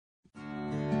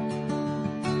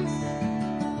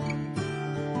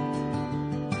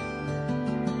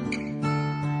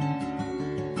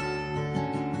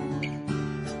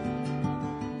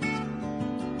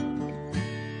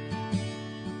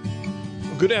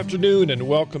Good afternoon and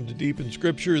welcome to Deep in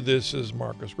Scripture. This is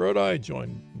Marcus Grodi,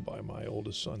 joined by my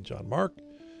oldest son, John Mark,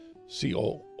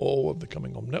 COO of the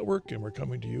Coming Home Network, and we're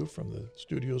coming to you from the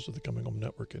studios of the Coming Home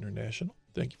Network International.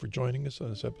 Thank you for joining us on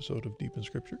this episode of Deep in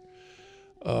Scripture.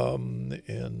 We're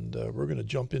going to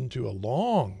jump into a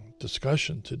long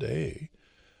discussion today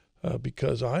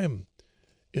because I am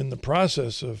in the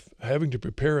process of having to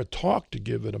prepare a talk to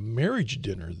give at a marriage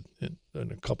dinner in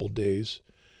a couple days.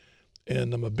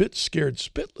 And I'm a bit scared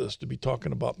spitless to be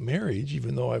talking about marriage,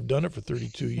 even though I've done it for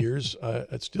 32 years.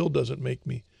 It still doesn't make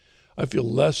me, I feel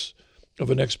less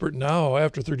of an expert now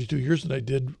after 32 years than I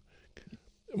did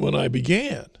when I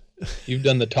began. You've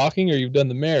done the talking or you've done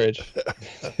the marriage?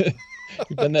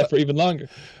 You've done that for even longer.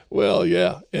 Well,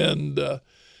 yeah. And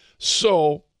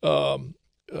John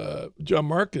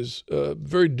Mark is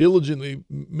very diligently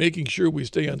making sure we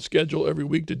stay on schedule every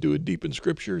week to do a Deep in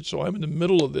Scripture. So I'm in the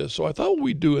middle of this. So I thought what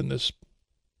we'd do in this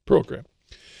program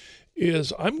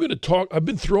is I'm going to talk. I've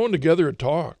been throwing together a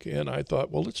talk, and I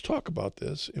thought, well, let's talk about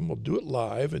this, and we'll do it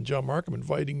live. And John Mark, I'm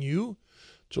inviting you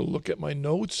to look at my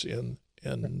notes and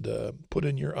put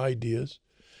in your ideas.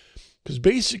 Because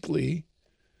basically,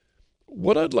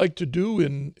 what I'd like to do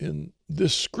in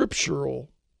this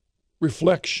scriptural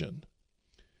reflection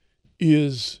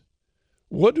is,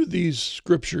 what do these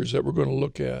scriptures that we're going to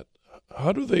look at,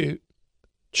 how do they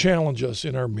challenge us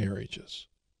in our marriages?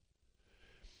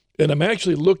 And I'm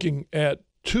actually looking at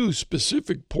two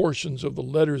specific portions of the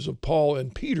letters of Paul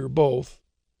and Peter both,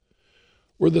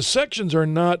 where the sections are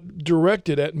not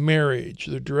directed at marriage.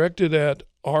 They're directed at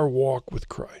our walk with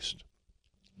Christ.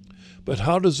 But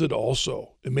how does it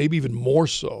also, and maybe even more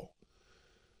so,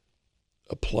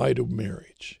 apply to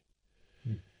marriage?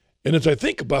 And as I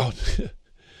think about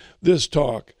this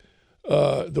talk,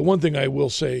 the one thing I will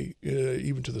say,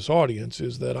 even to this audience,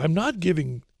 is that I'm not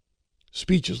giving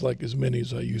speeches like as many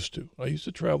as I used to. I used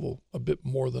to travel a bit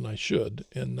more than I should.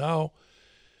 And now,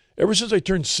 ever since I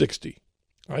turned 60,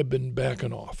 I've been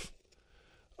backing off.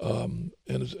 And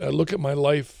as I look at my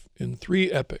life in three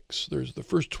epochs. There's the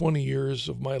first 20 years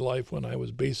of my life when I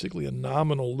was basically a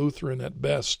nominal Lutheran at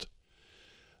best.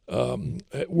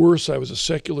 At worst, I was a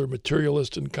secular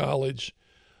materialist in college.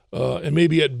 And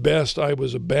maybe at best, I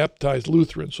was a baptized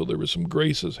Lutheran, so there was some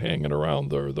graces hanging around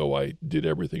there, though I did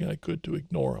everything I could to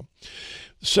ignore them.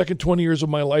 The second 20 years of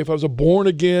my life, I was a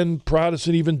born-again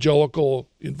Protestant evangelical,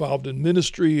 involved in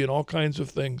ministry and all kinds of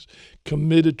things,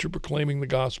 committed to proclaiming the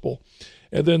gospel.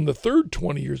 And then the third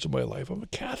 20 years of my life, I'm a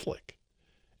Catholic.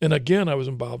 And again, I was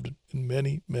involved in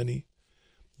many, many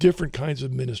different kinds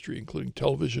of ministry, including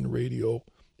television, radio,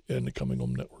 and the Coming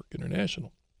Home Network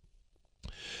International.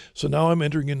 So now I'm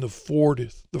entering in the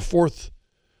fourth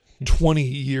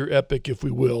 20-year epic, if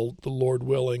we will, the Lord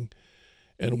willing.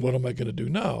 And what am I going to do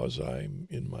now as I'm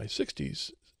in my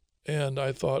 60s? And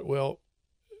I thought, well,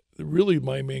 really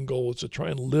my main goal is to try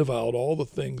and live out all the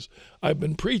things I've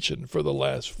been preaching for the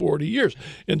last 40 years.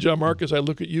 And John Marcus, I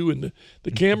look at you in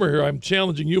the camera here, I'm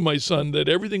challenging you, my son, that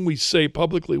everything we say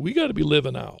publicly, we got to be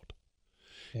living out.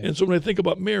 Yeah. And so when I think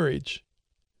about marriage,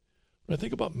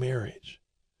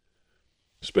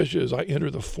 especially as I enter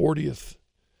the fourth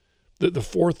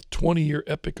 20-year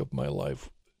epic of my life,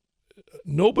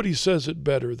 nobody says it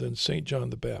better than St.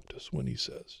 John the Baptist when he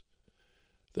says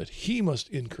that he must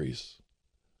increase,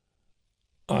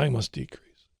 I must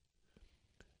decrease.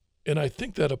 And I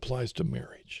think that applies to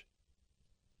marriage.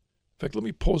 In fact, let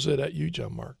me pose that at you,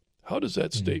 John Mark. How does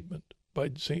that statement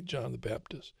by St. John the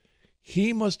Baptist,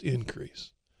 he must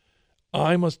increase,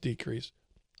 I must decrease,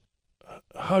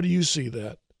 how do you see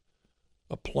that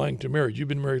applying to marriage? You've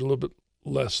been married a little bit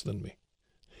less than me.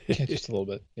 Yeah, just a little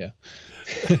bit, yeah.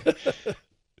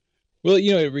 Well,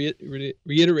 it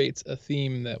reiterates a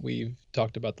theme that we've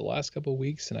talked about the last couple of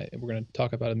weeks, and we're going to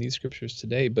talk about in these scriptures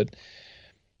today. But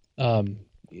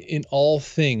in all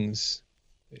things,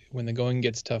 when the going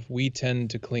gets tough, we tend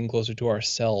to cling closer to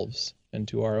ourselves and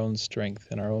to our own strength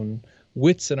and our own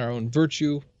wits and our own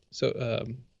virtue, so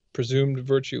presumed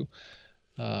virtue,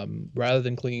 rather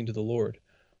than clinging to the Lord.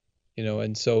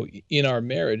 And so in our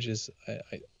marriages,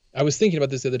 I was thinking about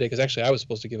this the other day because actually I was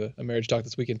supposed to give a marriage talk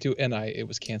this weekend too, and it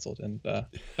was canceled, and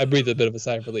I breathed a bit of a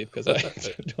sigh of relief because I don't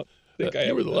think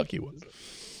you were the lucky one.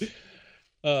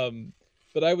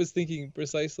 But I was thinking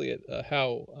precisely at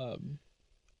how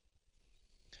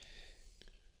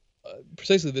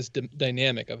precisely this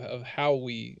dynamic of how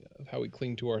we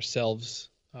cling to ourselves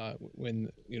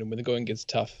when the going gets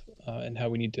tough, and how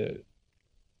we need to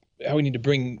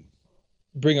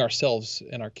bring ourselves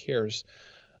and our cares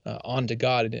onto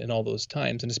God in all those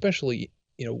times, and especially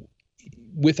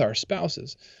with our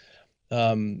spouses,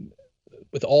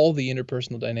 with all the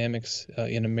interpersonal dynamics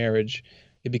in a marriage.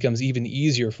 it becomes even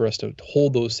easier for us to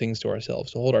hold those things to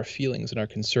ourselves, to hold our feelings and our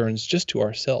concerns just to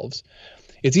ourselves.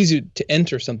 It's easy to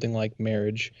enter something like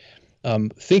marriage,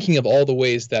 thinking of all the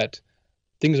ways that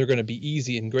things are going to be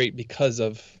easy and great because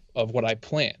of what I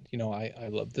planned. I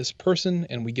love this person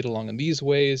and we get along in these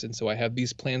ways, and so I have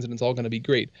these plans and it's all going to be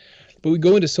great. But we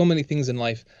go into so many things in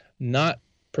life not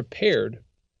prepared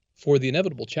for the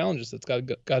inevitable challenges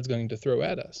that God's going to throw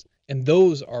at us. And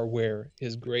those are where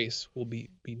his grace will be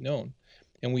known.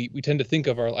 And we tend to think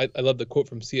of I love the quote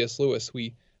from C.S. Lewis.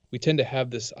 We tend to have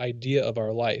this idea of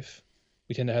our life.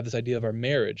 We tend to have this idea of our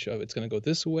marriage, of it's going to go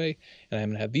this way, and I'm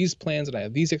going to have these plans, and I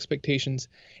have these expectations.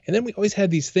 And then we always have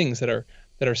these things that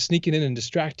are sneaking in and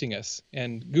distracting us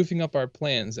and goofing up our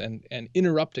plans and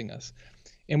interrupting us.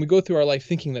 And we go through our life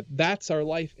thinking that that's our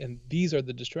life and these are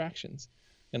the distractions.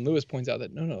 And Lewis points out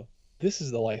that no, this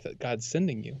is the life that God's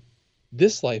sending you.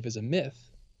 This life is a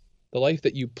myth. The life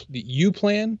that you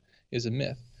plan is a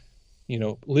myth.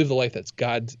 Live the life that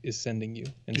God is sending you.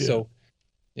 And so,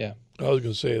 yeah. I was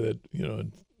going to say that,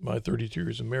 in my 32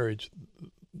 years of marriage,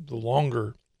 the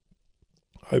longer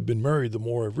I've been married, the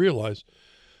more I've realized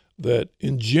that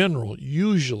in general,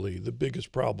 usually the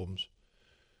biggest problems,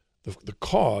 the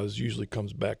cause usually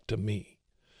comes back to me.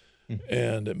 Mm-hmm.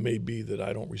 And it may be that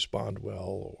I don't respond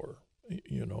well, or,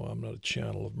 I'm not a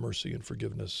channel of mercy and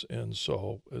forgiveness. And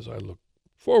so as I look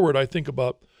forward, I think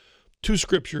about two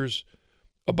scriptures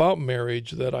about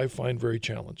marriage that I find very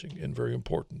challenging and very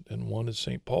important. And one is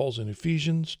St. Paul's in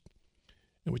Ephesians,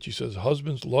 in which he says,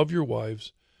 "Husbands, love your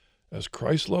wives as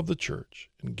Christ loved the church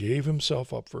and gave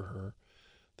himself up for her,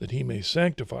 that he may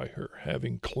sanctify her,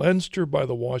 having cleansed her by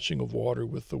the washing of water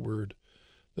with the word,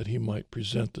 that he might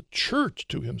present the church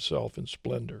to himself in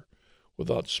splendor,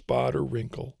 without spot or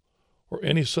wrinkle, or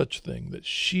any such thing, that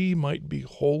she might be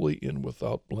holy and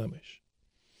without blemish."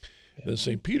 Yeah. Then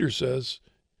St. Peter says,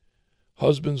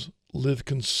 "Husbands, live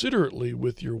considerately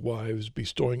with your wives,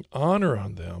 bestowing honor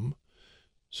on them,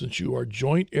 since you are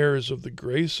joint heirs of the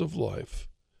grace of life,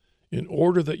 in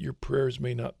order that your prayers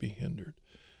may not be hindered."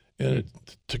 And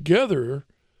together,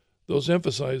 those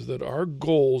emphasize that our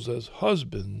goals as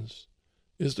husbands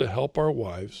is to help our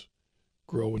wives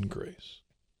grow in grace.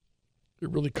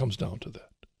 It really comes down to that.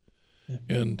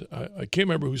 Mm-hmm. And I can't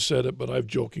remember who said it, but I've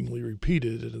jokingly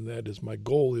repeated it, and that is, my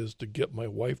goal is to get my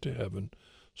wife to heaven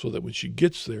so that when she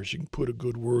gets there, she can put a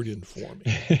good word in for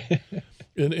me.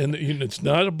 and it's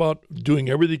not about doing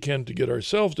everything we can to get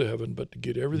ourselves to heaven, but to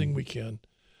get everything we can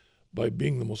by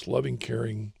being the most loving,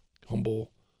 caring,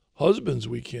 humble husbands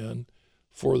we can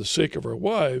for the sake of our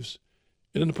wives.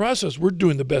 And in the process, we're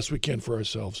doing the best we can for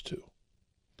ourselves too.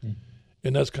 Mm-hmm.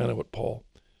 And that's kind of what Paul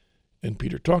and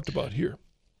Peter talked about here.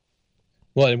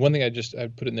 Well, and one thing I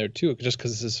put in there too, just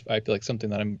because this is, I feel like,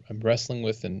 something that I'm wrestling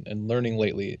with and learning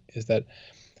lately, is that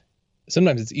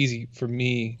sometimes it's easy for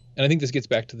me, and I think this gets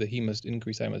back to the he must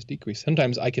increase, I must decrease.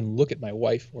 Sometimes I can look at my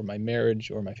wife or my marriage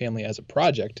or my family as a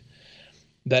project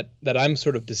that I'm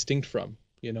sort of distinct from.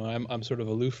 I'm sort of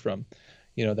aloof from,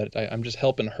 that I'm just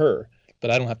helping her, but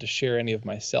I don't have to share any of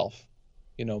myself,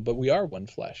 but we are one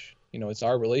flesh, it's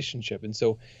our relationship. And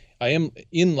so I am,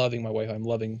 in loving my wife, I'm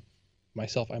loving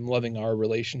myself, I'm loving our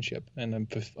relationship, and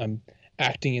I'm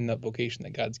acting in that vocation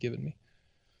that God's given me.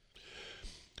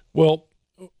 Well,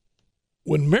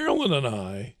 when Marilyn and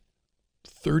I,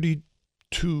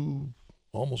 32,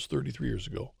 almost 33 years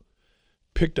ago,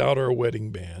 picked out our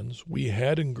wedding bands, we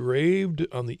had engraved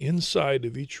on the inside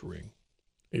of each ring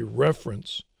a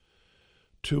reference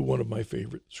to one of my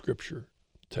favorite scripture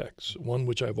texts, one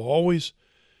which I've always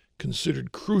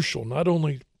considered crucial, not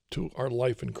only to our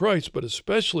life in Christ, but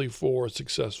especially for a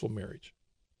successful marriage.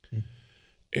 Mm-hmm.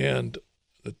 And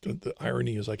the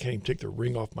irony is I can't even take the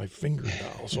ring off my finger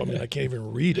now. So, I can't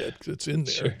even read it. It's in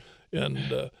there. Sure.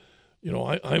 And,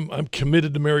 I'm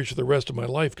committed to marriage for the rest of my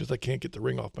life because I can't get the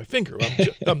ring off my finger.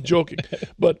 I'm joking.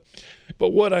 But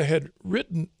what I had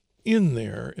written in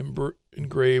there,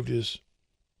 engraved, is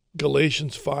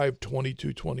Galatians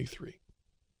 5:22-23.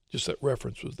 Just that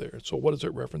reference was there. So what does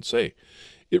that reference say?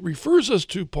 It refers us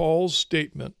to Paul's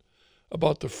statement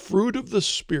about the fruit of the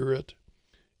Spirit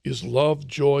is love,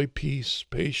 joy, peace,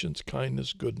 patience,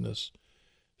 kindness, goodness,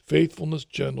 faithfulness,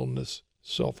 gentleness,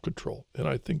 self-control. And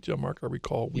I think, John Mark, I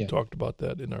recall we talked about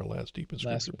that in our last Deep in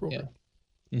Scripture program.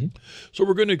 Yeah. Mm-hmm. So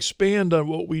we're going to expand on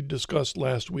what we discussed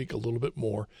last week a little bit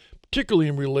more, particularly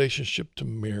in relationship to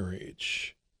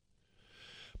marriage.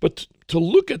 But to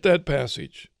look at that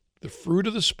passage, the fruit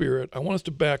of the Spirit, I want us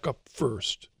to back up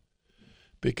first,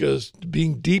 because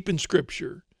being deep in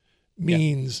Scripture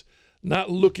means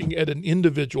not looking at an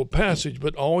individual passage,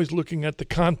 but always looking at the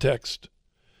context,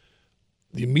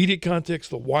 the immediate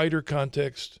context, the wider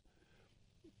context,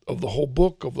 of the whole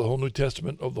book, of the whole New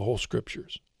Testament, of the whole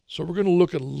Scriptures. So we're going to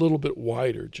look a little bit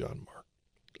wider, John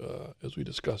Mark, as we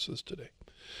discuss this today.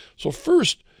 So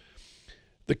first,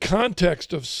 the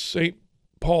context of St.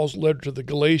 Paul's letter to the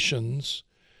Galatians.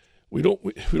 We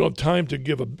don't have time to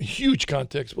give a huge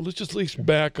context, but let's just at least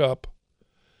back up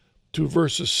to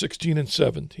verses 16 and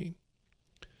 17.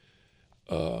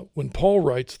 When Paul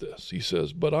writes this, he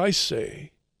says, "But I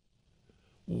say,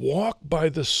 walk by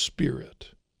the Spirit.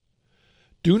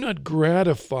 Do not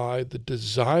gratify the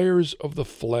desires of the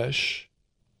flesh,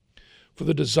 for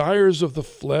the desires of the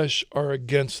flesh are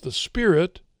against the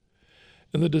Spirit,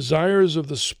 and the desires of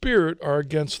the Spirit are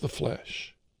against the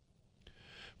flesh.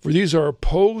 For these are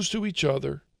opposed to each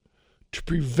other to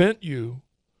prevent you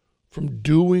from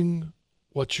doing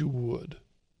what you would."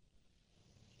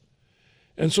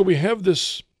 And so we have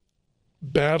this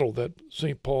battle that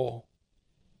St. Paul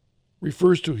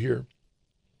refers to here.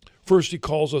 First, he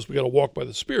calls us, we got to walk by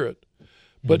the Spirit.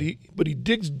 But he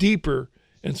digs deeper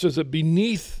and says that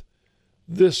beneath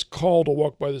this call to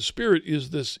walk by the Spirit is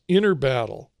this inner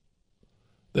battle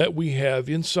that we have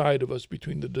inside of us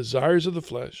between the desires of the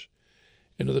flesh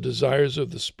and the desires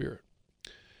of the Spirit.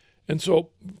 And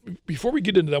so before we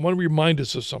get into that, I want to remind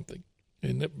us of something.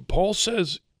 And that Paul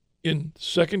says in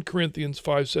 2 Corinthians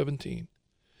 5:17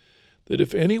 that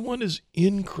if anyone is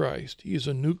in Christ, he is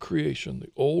a new creation.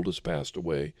 The old has passed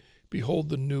away. Behold,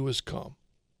 the new has come.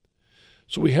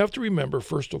 So we have to remember,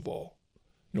 first of all,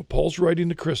 Paul's writing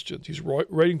to Christians. He's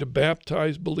writing to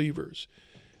baptized believers.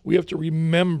 We have to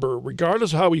remember,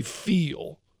 regardless of how we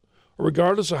feel, or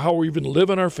regardless of how we even live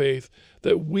in our faith,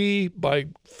 that we, by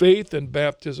faith and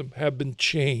baptism, have been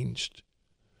changed.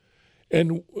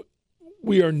 And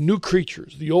we are new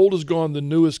creatures. The old is gone, the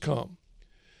new has come.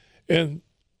 And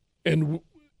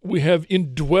we have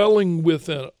indwelling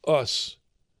within us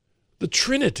the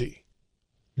Trinity.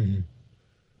 Mm-hmm.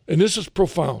 And this is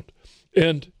profound.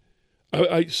 And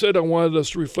I said I wanted us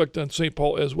to reflect on St.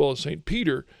 Paul as well as St.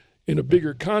 Peter in a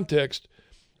bigger context.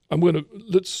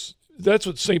 That's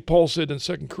what St. Paul said in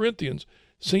 2 Corinthians.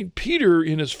 St. Peter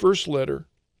in his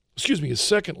his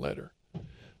second letter,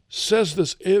 says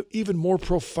this even more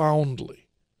profoundly.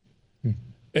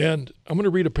 And I'm going to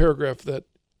read a paragraph that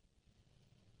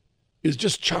is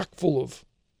just chock full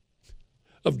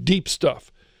of deep stuff.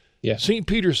 Yeah. St.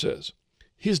 Peter says,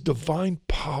 "His divine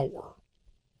power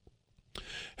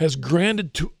has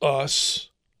granted to us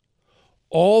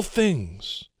all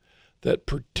things that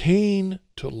pertain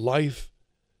to life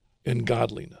and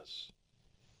godliness,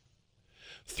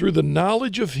 through the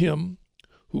knowledge of him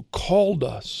who called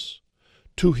us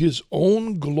to his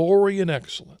own glory and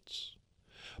excellence,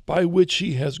 by which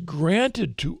he has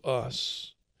granted to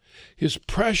us his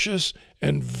precious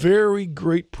and very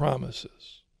great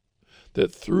promises,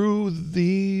 that through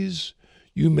these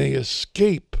you may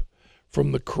escape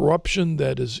from the corruption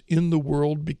that is in the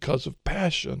world because of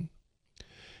passion,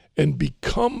 and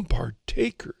become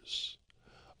partakers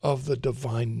of the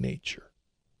divine nature."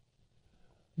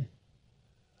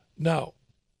 Now,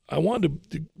 I wanted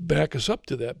to back us up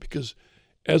to that, because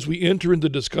as we enter into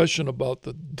discussion about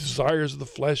the desires of the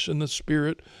flesh and the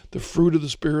Spirit, the fruit of the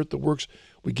Spirit, the works,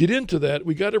 we get into that,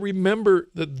 we got to remember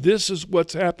that this is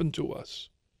what's happened to us.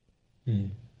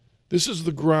 This is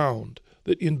the ground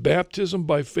that in baptism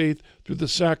by faith through the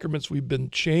sacraments we've been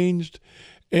changed,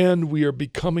 and we are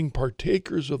becoming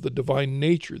partakers of the divine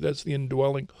nature. That's the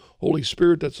indwelling Holy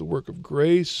Spirit. That's the work of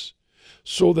grace,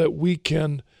 so that we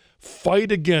can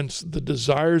fight against the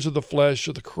desires of the flesh,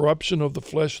 or the corruption of the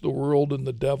flesh, the world, and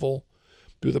the devil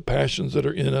through the passions that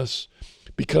are in us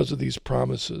because of these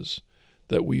promises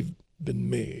that we've been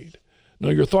made. Now,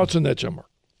 your thoughts on that, John Mark?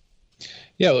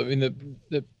 Yeah, I mean,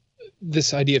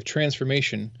 this idea of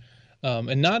transformation,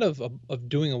 and not of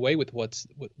doing away with what's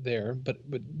there, but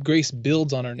grace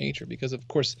builds on our nature, because, of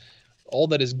course, all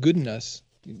that is good in us,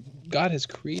 God has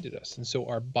created us, and so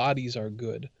our bodies are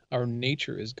good, our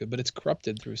nature is good, but it's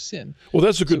corrupted through sin. Well,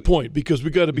 that's a good point, because we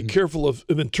got to be careful of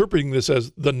interpreting this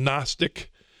as the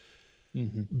Gnostic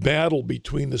battle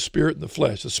between the spirit and the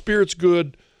flesh. The spirit's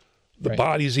good, the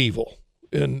body's evil,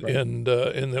 and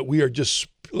that we are just,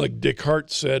 like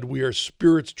Descartes said, we are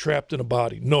spirits trapped in a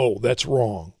body. No, that's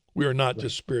wrong. We are not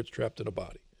just spirits trapped in a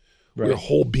body. We are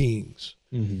whole beings.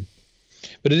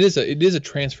 But it is a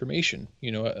transformation.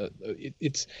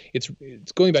 It's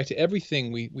going back to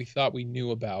everything we thought we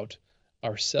knew about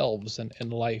ourselves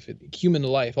and life, human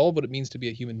life, all of what it means to be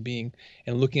a human being,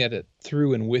 and looking at it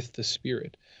through and with the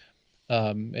Spirit.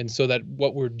 And so that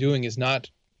what we're doing is not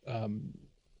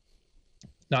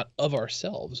of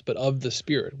ourselves, but of the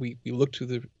Spirit. We look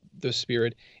to the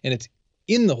Spirit, and it's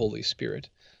in the Holy Spirit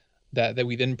that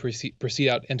we then proceed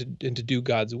out and to do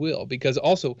God's will. Because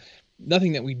also,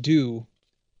 nothing that we do,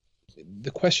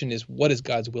 the question is, what is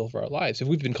God's will for our lives? If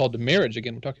we've been called to marriage,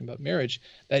 again, we're talking about marriage,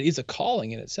 that is a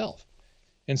calling in itself.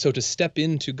 And so to step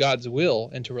into God's will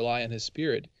and to rely on his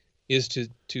Spirit is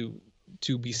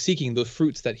to be seeking the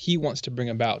fruits that he wants to bring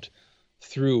about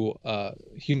through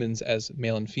humans as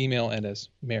male and female and as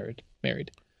married.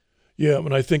 Yeah,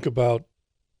 when I think about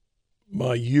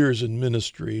my years in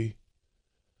ministry,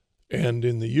 and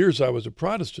in the years I was a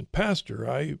Protestant pastor,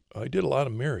 I did a lot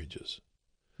of marriages.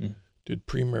 Did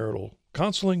premarital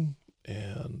counseling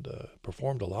and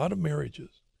performed a lot of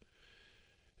marriages.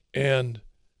 And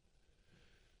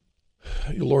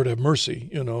Lord have mercy,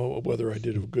 whether I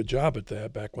did a good job at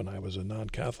that back when I was a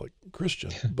non-Catholic Christian.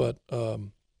 But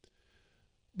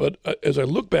as I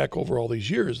look back over all these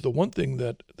years, the one thing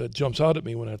that jumps out at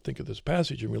me when I think of this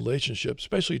passage in relationships,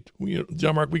 especially,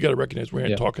 John Mark, we got to recognize we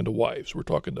aren't talking to wives. We're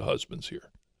talking to husbands here.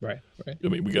 Right. I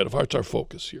mean, that's our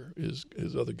focus here is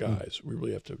other guys. We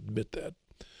really have to admit that.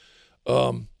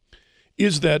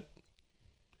 Is that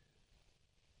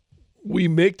we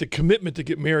make the commitment to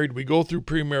get married. We go through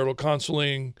premarital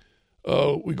counseling.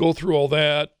 We go through all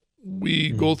that. We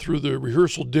go through the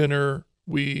rehearsal dinner.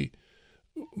 We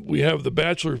have the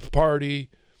bachelor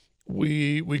party.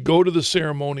 We go to the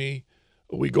ceremony.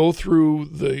 We go through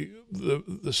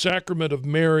the sacrament of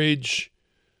marriage.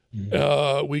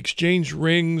 We exchange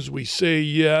rings. We say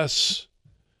yes.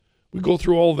 We go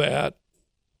through all that.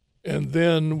 And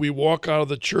then we walk out of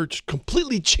the church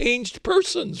completely changed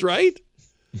persons, right?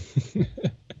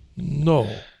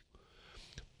 No.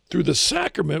 Through the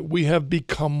sacrament, we have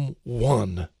become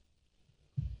one.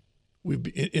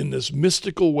 In this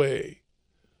mystical way.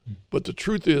 But the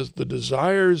truth is, the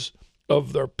desires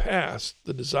of their past,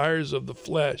 the desires of the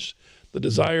flesh, the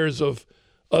desires of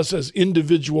us as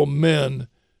individual men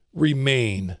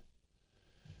remain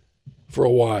for a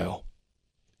while.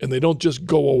 And they don't just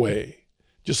go away.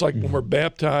 Just like when we're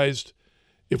baptized,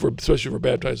 especially if we're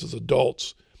baptized as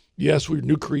adults, yes, we're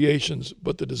new creations,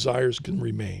 but the desires can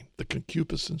remain. The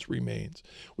concupiscence remains.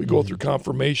 We go through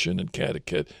confirmation and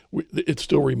catechet, it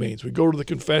still remains. We go to the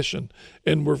confession,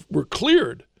 and we're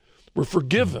cleared. We're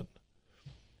forgiven.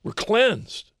 We're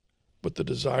cleansed, but the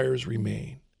desires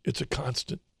remain. It's a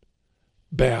constant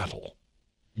battle.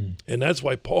 And that's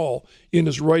why Paul, in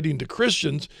his writing to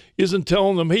Christians, isn't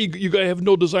telling them, hey, you guys have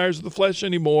no desires of the flesh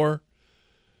anymore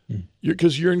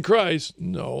because you're in Christ.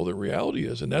 No, the reality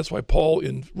is. And that's why Paul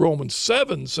in Romans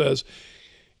 7 says,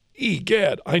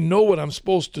 Egad, I know what I'm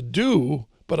supposed to do,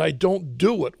 but I don't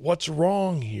do it. What's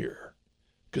wrong here?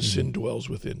 Because sin dwells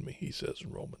within me, he says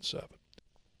in Romans 7.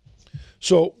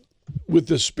 So with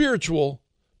the spiritual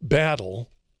battle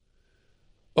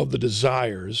of the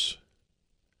desires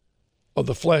of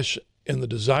the flesh and the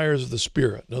desires of the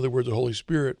Spirit, in other words, the Holy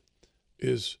Spirit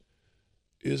is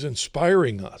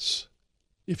inspiring us,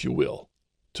 if you will,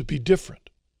 to be different.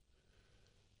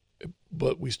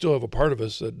 But we still have a part of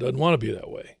us that doesn't want to be that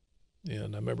way.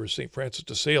 And I remember St. Francis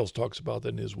de Sales talks about that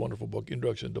in his wonderful book,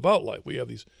 Introduction to Devout Life. We have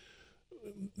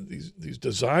these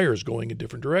desires going in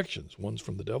different directions. One's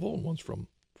from the devil and one's from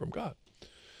God.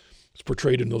 It's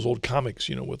portrayed in those old comics,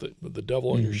 with the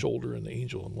devil on your shoulder and the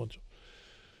angel on one shoulder.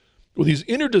 Well, these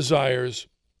inner desires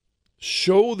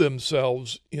show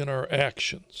themselves in our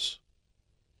actions.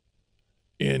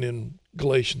 And in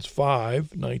Galatians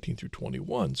 5:19 through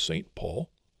 21, St. Paul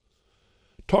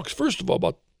talks first of all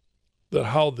about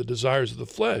how the desires of the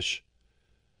flesh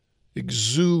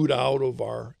exude out of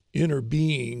our inner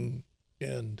being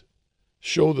and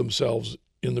show themselves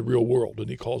in the real world. And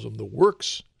he calls them the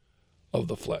works of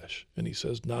the flesh. And he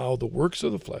says, now the works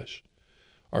of the flesh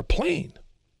are plain.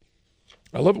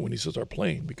 I love it when he says are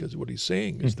plain, because what he's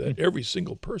saying is that every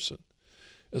single person,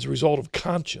 as a result of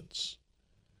conscience,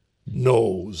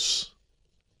 knows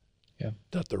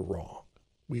that they're wrong.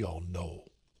 We all know.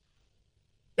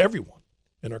 Everyone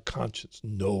in our conscience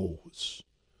knows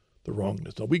the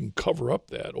wrongness. Now, we can cover up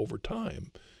that over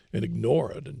time and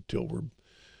ignore it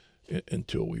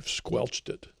until we've squelched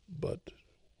it, but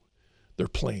they're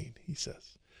plain, he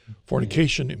says.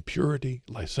 Fornication, impurity,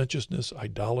 licentiousness,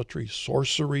 idolatry,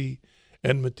 sorcery,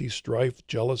 enmity, strife,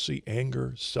 jealousy,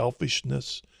 anger,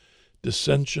 selfishness,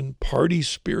 dissension, party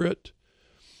spirit,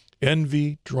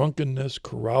 envy, drunkenness,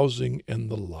 carousing, and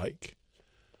the like.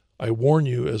 I warn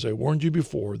you, as I warned you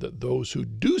before, that those who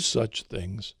do such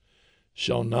things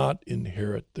shall not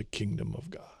inherit the kingdom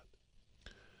of God.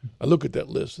 I look at that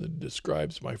list and it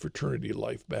describes my fraternity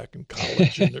life back in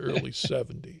college in the early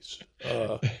 70s.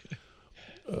 I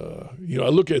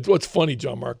look at what's funny,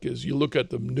 John Mark, is you look at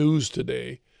the news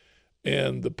today,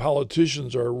 And the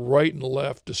politicians are right and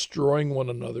left destroying one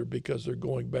another because they're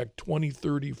going back 20,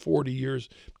 30, 40 years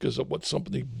because of what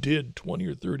somebody did 20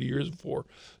 or 30 years before.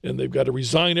 And they've got to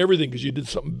resign everything because you did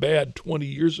something bad 20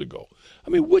 years ago. I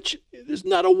mean, there's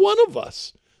not a one of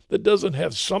us that doesn't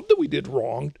have something we did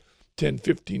wrong 10,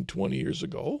 15, 20 years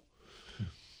ago.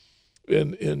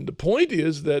 And the point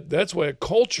is that's why a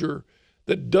culture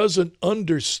that doesn't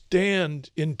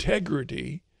understand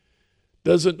integrity,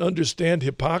 doesn't understand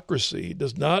hypocrisy,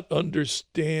 does not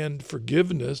understand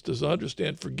forgiveness, does not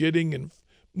understand forgetting and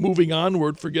moving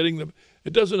onward, forgetting them.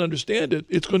 It doesn't understand it.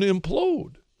 It's going to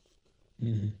implode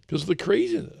because of the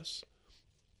craziness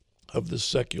of this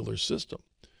secular system.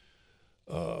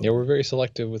 We're very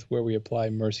selective with where we apply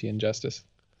mercy and justice.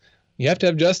 You have to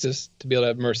have justice to be able to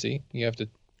have mercy. You have to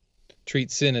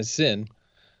treat sin as sin.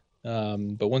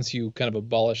 But once you kind of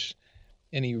abolish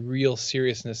any real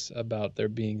seriousness about there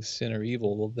being sin or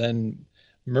evil, well, then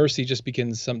mercy just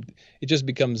becomes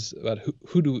about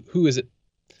who is it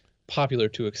popular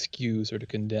to excuse or to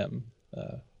condemn.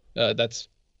 That's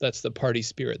the party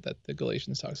spirit that the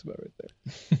Galatians talks about right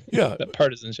there. Yeah, that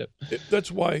partisanship.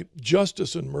 That's why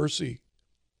justice and mercy,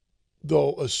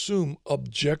 though, assume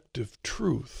objective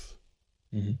truth.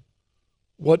 Mm-hmm.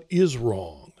 What is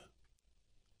wrong?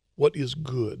 What is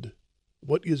good?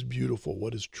 What is beautiful?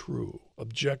 What is true?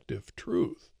 Objective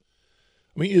truth.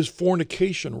 I mean, is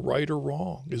fornication right or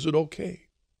wrong? Is it okay?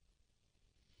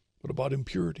 What about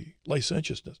impurity,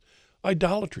 licentiousness,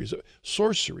 idolatry,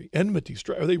 sorcery, enmity,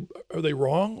 strife? Are they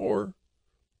wrong, or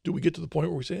do we get to the point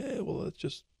where we say, well, that's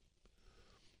just,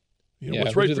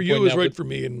 what's right for you is right for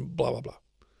me, and blah blah blah.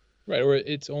 Right, or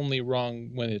it's only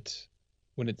wrong when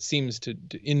it seems to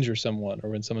injure someone, or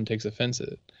when someone takes offense at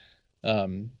it.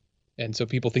 And so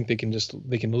people think they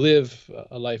can live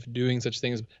a life doing such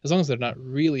things as long as they're not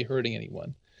really hurting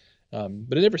anyone.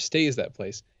 But it never stays that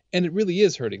place, and it really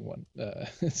is hurting one.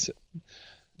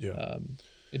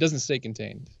 It doesn't stay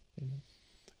contained.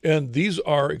 And these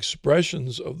are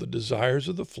expressions of the desires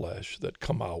of the flesh that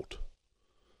come out,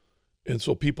 and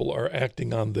so people are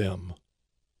acting on them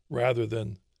rather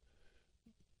than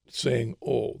saying,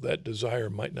 "Oh, that desire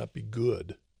might not be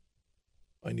good.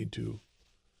 I need to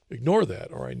ignore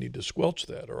that, or I need to squelch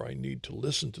that, or I need to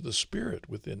listen to the Spirit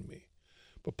within me."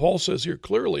 But Paul says here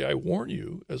clearly, I warn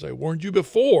you, as I warned you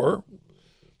before,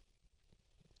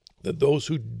 that those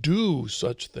who do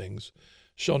such things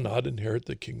shall not inherit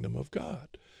the kingdom of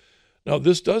God. Now,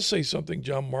 this does say something,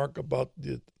 John Mark, about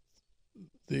the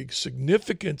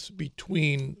significance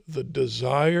between the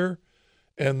desire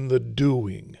and the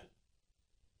doing.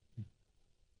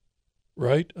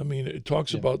 Right? I mean, it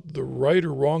talks about the right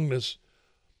or wrongness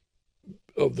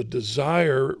of the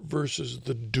desire versus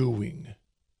the doing.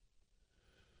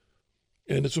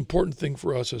 And it's an important thing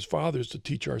for us as fathers to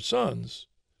teach our sons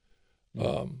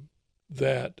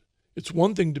that it's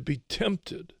one thing to be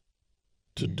tempted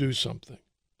to do something.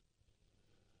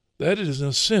 That isn't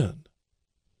a sin.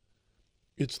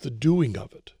 It's the doing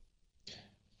of it.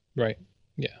 Right.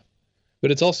 Yeah.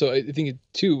 But it's also, I think,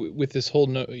 too, with this whole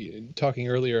talking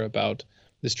earlier about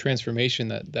this transformation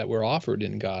that we're offered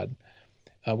in God,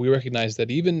 we recognize that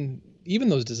even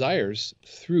those desires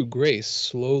through grace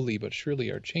slowly but surely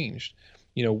are changed.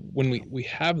 When we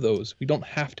have those, we don't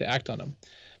have to act on them,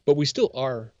 but we still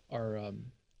are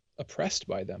oppressed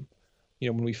by them.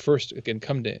 When we first again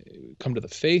come to the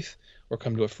faith, or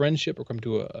come to a friendship, or come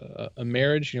to a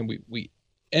marriage, we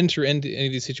enter into any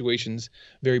of these situations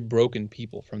very broken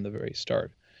people from the very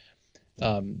start.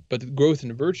 But the growth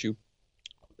in virtue,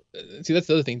 see, that's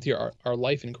the other thing here. Our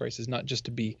life in Christ is not just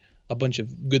to be a bunch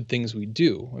of good things we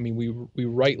do. I mean, we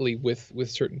rightly with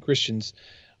certain Christians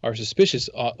are suspicious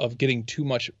of getting too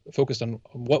much focused on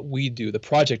what we do, the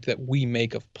project that we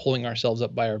make of pulling ourselves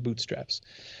up by our bootstraps.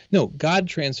 No, God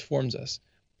transforms us.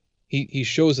 He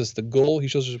shows us the goal. He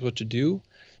shows us what to do,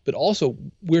 but also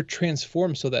we're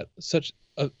transformed so that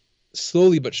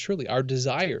slowly but surely our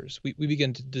desires, we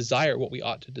begin to desire what we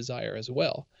ought to desire as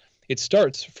well. It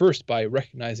starts first by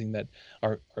recognizing that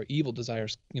our evil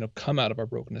desires, come out of our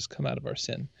brokenness, come out of our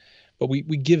sin. But we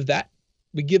give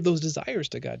those desires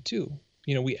to God too.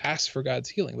 We ask for God's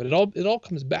healing, but it all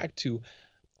comes back to,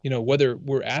 whether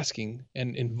we're asking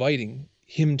and inviting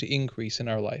Him to increase in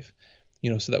our life,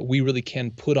 so that we really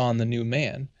can put on the new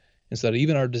man, and so that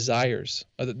even our desires,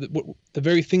 the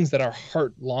very things that our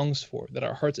heart longs for, that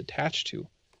our heart's attached to,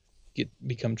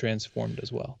 become transformed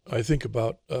as well. I think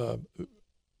about,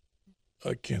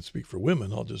 I can't speak for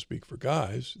women, I'll just speak for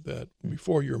guys, that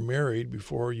before you're married,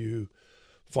 before you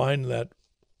find that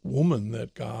woman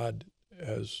that God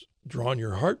has drawn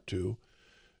your heart to,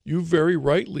 you very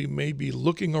rightly may be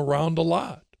looking around a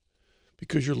lot,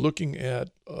 because you're looking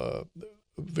at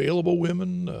available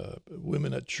women,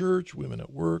 women at church, women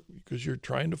at work, because you're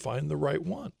trying to find the right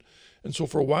one. And so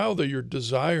for a while there, your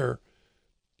desire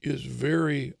is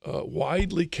very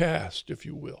widely cast, if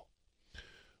you will.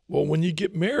 Well, when you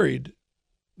get married,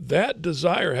 that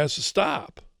desire has to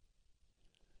stop,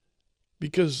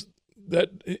 because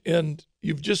and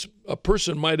a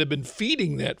person might have been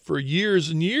feeding that for years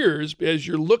and years as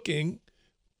you're looking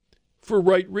for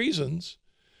right reasons.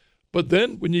 But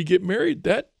then when you get married,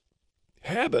 that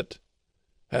habit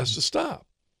has to stop.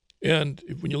 And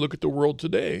when you look at the world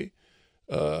today,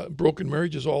 broken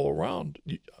marriages all around,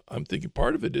 I'm thinking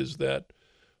part of it is that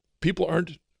people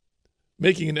aren't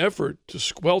making an effort to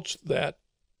squelch that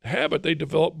habit they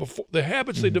developed before, the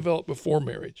habits they developed before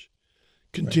marriage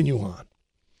continue on.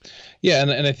 Yeah,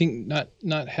 and I think not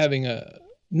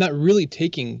really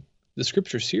taking the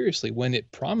scripture seriously when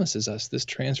it promises us this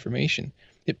transformation.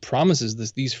 It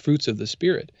promises these fruits of the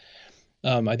Spirit.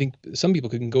 I think some people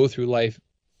can go through life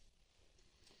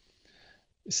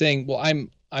saying, "Well,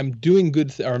 I'm doing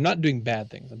good, or I'm not doing bad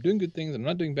things. I'm doing good things. I'm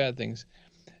not doing bad things,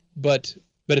 but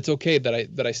it's okay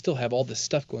that I still have all this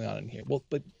stuff going on in here." Well,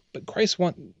 but Christ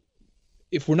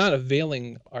if we're not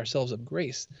availing ourselves of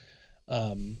grace,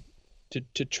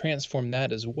 to transform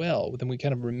that as well, then we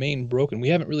kind of remain broken. We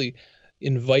haven't really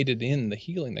invited in the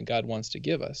healing that God wants to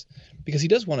give us, because he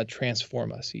does want to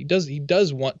transform us. He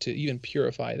does want to even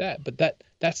purify that, but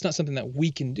that's not something that we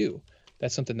can do.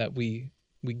 That's something that we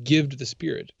give to the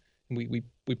Spirit. And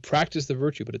we practice the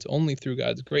virtue, but it's only through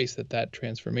God's grace that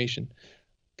transformation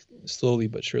slowly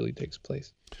but surely takes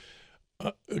place.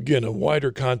 Again, a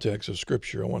wider context of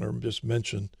Scripture, I want to just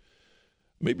mention,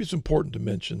 maybe it's important to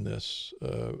mention this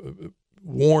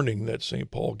warning that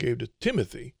St. Paul gave to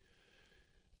Timothy,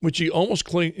 which he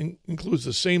almost includes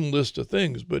the same list of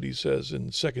things, but he says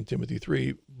in 2 Timothy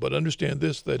 3, "But understand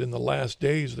this, that in the last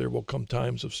days there will come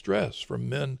times of stress, for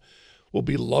men will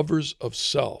be lovers of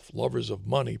self, lovers of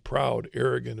money, proud,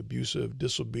 arrogant, abusive,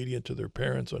 disobedient to their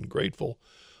parents, ungrateful,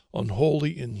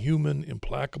 unholy, inhuman,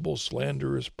 implacable,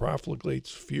 slanderous,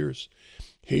 profligates, fierce,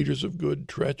 haters of good,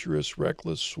 treacherous,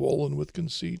 reckless, swollen with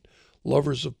conceit,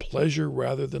 lovers of pleasure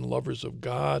rather than lovers of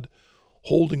God,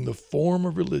 holding the form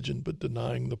of religion but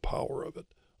denying the power of it.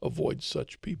 Avoid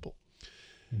such people."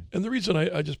 And the reason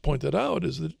I just point that out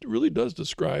is that it really does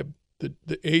describe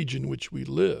the age in which we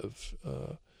live.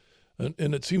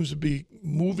 And it seems to be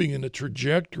moving in a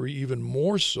trajectory even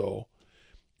more so.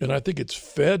 And I think it's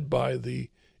fed by the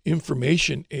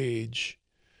information age,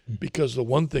 because the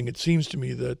one thing it seems to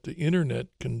me that the internet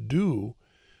can do,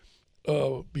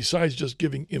 besides just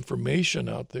giving information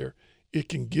out there, it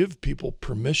can give people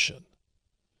permission.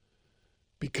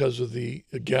 Because of the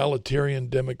egalitarian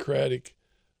democratic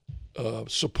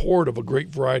support of a great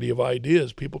variety of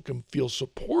ideas, people can feel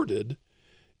supported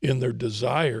in their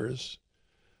desires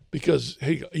because,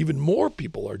 hey, even more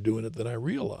people are doing it than I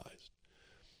realized.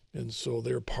 And so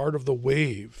they're part of the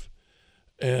wave.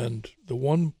 And the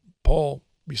one, Paul,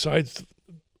 besides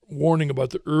warning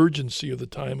about the urgency of the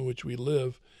time in which we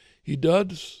live, he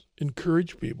does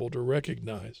encourage people to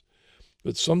recognize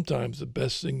that sometimes the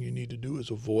best thing you need to do is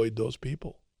avoid those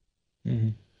people.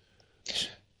 Mm-hmm.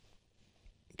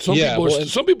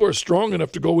 Some people are strong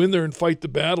enough to go in there and fight the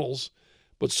battles,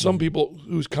 but some people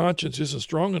whose conscience isn't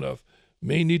strong enough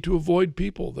may need to avoid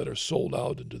people that are sold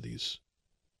out into these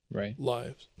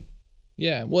lives.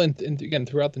 Yeah, well, and again,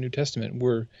 throughout the New Testament,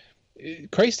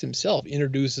 Christ himself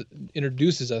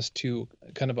introduces us to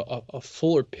kind of a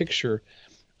fuller picture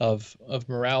of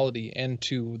morality and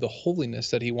to the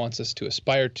holiness that he wants us to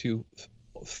aspire to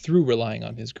through relying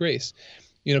on his grace.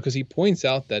 Because he points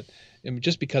out that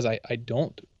just because I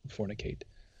don't fornicate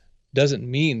doesn't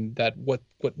mean that what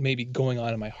may be going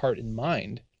on in my heart and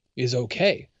mind is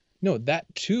okay. No, that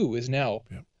too is now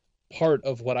part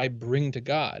of what I bring to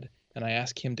God, and I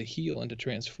ask him to heal and to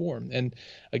transform. And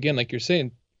again, like you're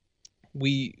saying,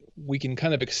 we can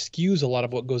kind of excuse a lot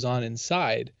of what goes on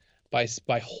inside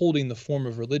by holding the form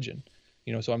of religion.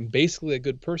 So I'm basically a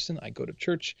good person. I go to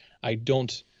church. I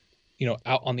don't,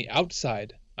 out on the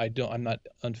outside, I'm not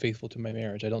unfaithful to my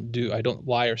marriage. I don't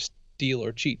lie or steal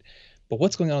or cheat. But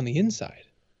what's going on the inside?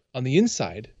 On the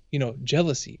inside,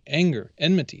 jealousy, anger,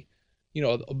 enmity,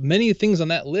 many things on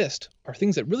that list are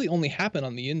things that really only happen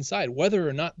on the inside. Whether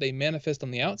or not they manifest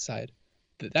on the outside,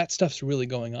 that stuff's really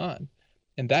going on.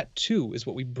 And that too is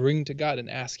what we bring to God and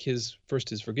ask his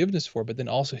forgiveness for, but then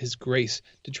also his grace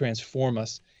to transform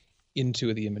us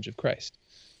into the image of Christ.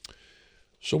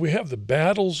 So we have the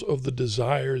battles of the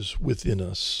desires within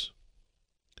us,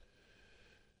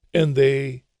 and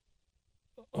they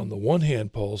on the one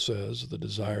hand, Paul says the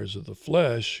desires of the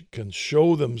flesh can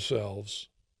show themselves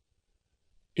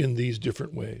in these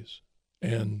different ways.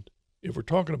 And if we're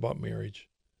talking about marriage,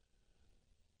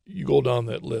 you go down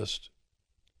that list,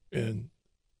 and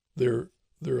there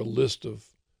are a list of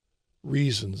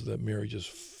reasons that marriages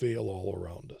fail all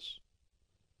around us.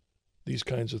 These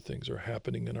kinds of things are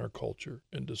happening in our culture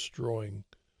and destroying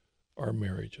our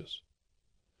marriages.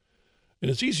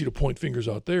 And it's easy to point fingers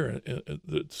out there and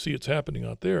see it's happening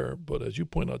out there, but as you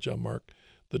point out, John Mark,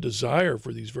 the desire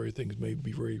for these very things may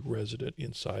be very resident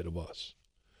inside of us.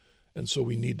 And so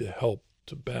we need to help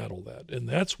to battle that. And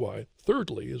that's why,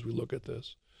 thirdly, as we look at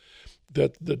this,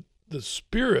 that the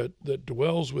Spirit that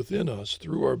dwells within us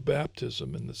through our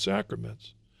baptism and the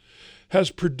sacraments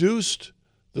has produced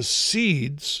the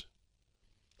seeds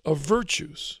of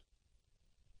virtues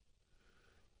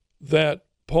that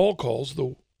Paul calls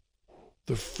the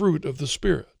fruit of the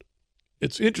Spirit.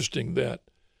 It's interesting that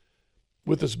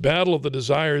with this battle of the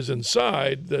desires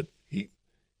inside, that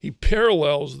he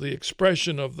parallels the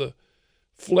expression of the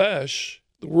flesh,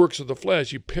 the works of the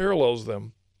flesh, he parallels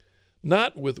them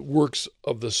not with works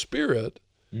of the Spirit,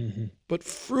 but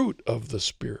fruit of the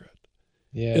Spirit.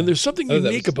 Yeah. And there's something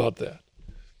unique about that.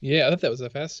 Yeah, I thought that was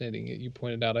fascinating. You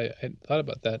pointed out, I had thought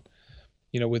about that,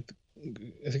 with,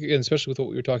 again, especially with what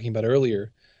we were talking about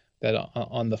earlier, that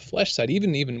on the flesh side,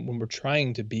 even when we're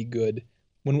trying to be good,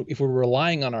 if we're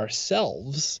relying on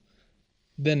ourselves,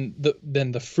 then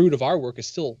the fruit of our work is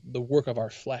still the work of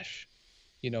our flesh.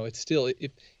 It's still,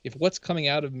 if what's coming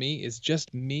out of me is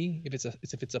just me, if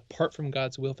it's apart from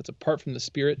God's will, if it's apart from the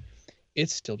Spirit,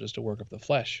 it's still just a work of the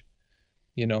flesh.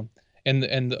 And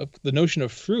the notion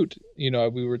of fruit,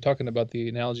 we were talking about the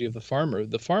analogy of the farmer.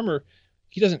 The farmer,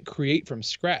 he doesn't create from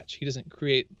scratch. He doesn't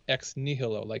create ex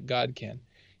nihilo like God can.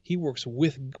 He works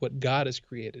with what God has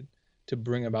created to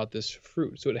bring about this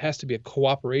fruit. So it has to be a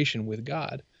cooperation with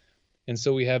God. And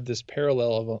so we have this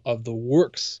parallel of the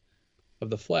works of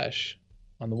the flesh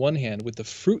on the one hand with the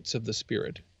fruits of the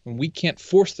Spirit. When we can't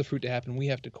force the fruit to happen, we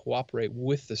have to cooperate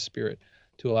with the Spirit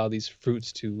to allow these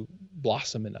fruits to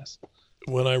blossom in us.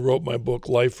 When I wrote my book,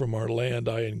 Life from Our Land,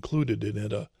 I included in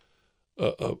it a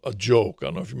joke. I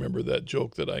don't know if you remember that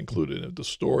joke that I included in it, the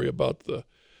story about the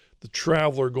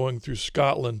traveler going through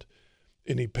Scotland,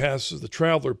 and the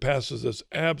traveler passes this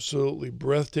absolutely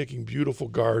breathtaking, beautiful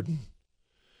garden.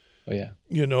 Oh yeah.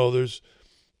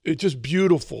 It's just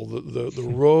beautiful. The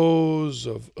rows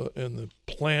of and the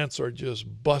plants are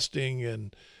just busting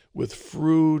and with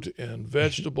fruit and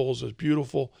vegetables. It's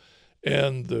beautiful,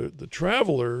 and the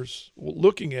travelers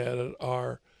looking at it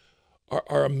are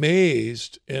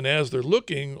amazed. And as they're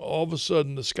looking, all of a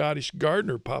sudden the Scottish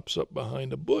gardener pops up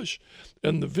behind a bush,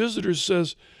 and the visitor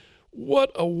says,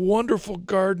 "What a wonderful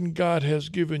garden God has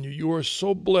given you. You are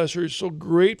so blessed. You're so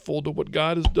grateful to what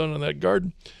God has done in that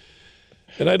garden."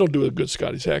 And I don't do a good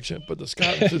Scottish accent, but the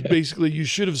Scot says basically, you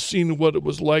should have seen what it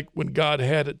was like when God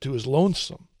had it to his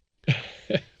lonesome.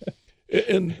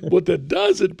 And what that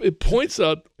does, it points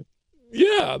out,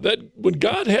 that when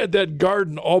God had that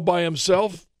garden all by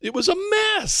himself, it was a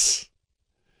mess.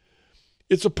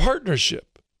 It's a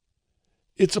partnership.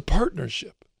 It's a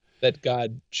partnership that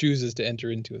God chooses to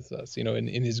enter into with us,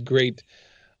 in his great,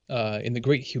 in the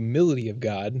great humility of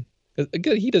God.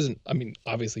 Again,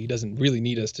 obviously he doesn't really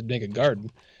need us to make a garden.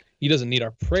 He doesn't need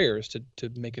our prayers to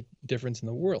make a difference in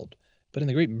the world. But in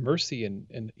the great mercy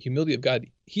and humility of God,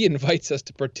 he invites us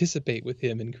to participate with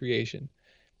him in creation,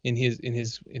 in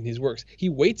his works. He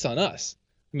waits on us.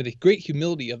 The great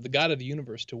humility of the God of the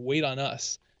universe to wait on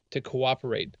us to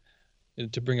cooperate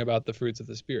and to bring about the fruits of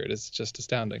the Spirit is just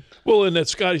astounding. Well, and that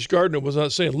Scottish gardener was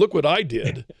not saying, "Look what I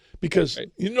did," because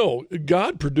right.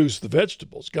 God produced the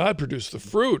vegetables, God produced the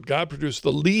fruit, God produced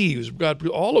the leaves, God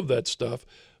produced all of that stuff.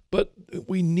 But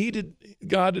we needed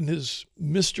God in his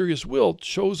mysterious will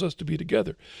chose us to be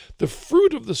together. The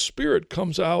fruit of the Spirit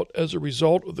comes out as a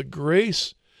result of the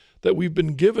grace that we've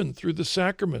been given through the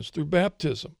sacraments, through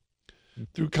baptism,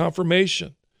 through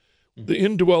confirmation. The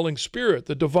indwelling Spirit,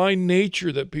 the divine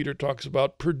nature that Peter talks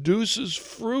about, produces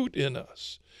fruit in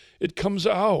us. It comes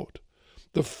out.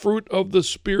 The fruit of the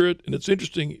Spirit, and it's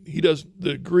interesting,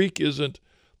 the Greek isn't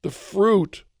the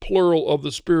fruit, plural, of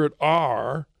the Spirit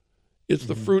are. It's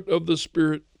the fruit of the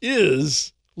Spirit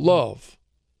is love,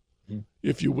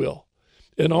 if you will.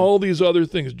 And all these other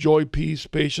things, joy, peace,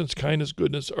 patience, kindness,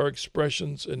 goodness, are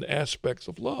expressions and aspects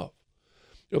of love,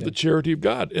 of the charity of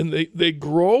God. And they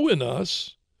grow in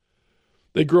us.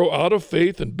 They grow out of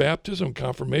faith and baptism and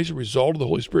confirmation, result of the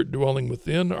Holy Spirit dwelling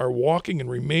within, our walking and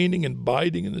remaining and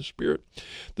abiding in the Spirit.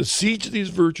 The seeds of these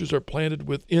virtues are planted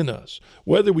within us,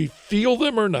 whether we feel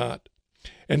them or not.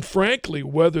 And frankly,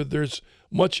 whether there's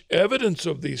much evidence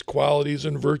of these qualities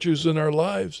and virtues in our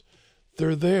lives,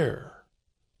 they're there.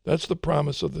 That's the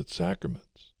promise of the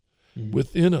sacraments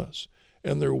within us.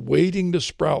 And they're waiting to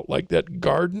sprout, like that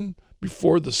garden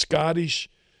before the Scottish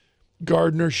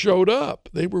gardener showed up.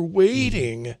 They were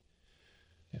waiting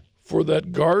for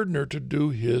that gardener to do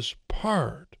his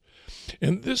part.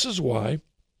 And this is why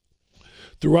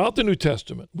throughout the New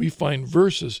Testament we find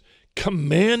verses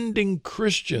commanding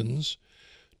Christians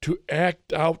to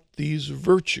act out these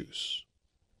virtues,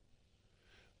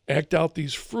 act out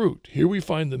these fruit. Here we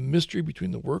find the mystery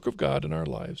between the work of God in our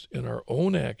lives and our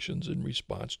own actions in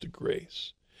response to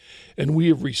grace. And we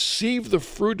have received the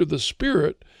fruit of the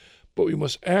Spirit, but we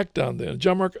must act on them.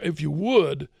 John Mark, if you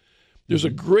would, there's a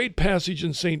great passage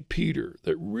in St. Peter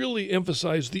that really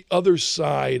emphasizes the other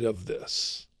side of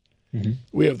this.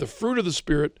 We have the fruit of the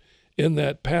Spirit in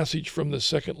that passage from the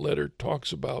second letter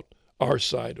talks about our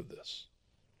side of this.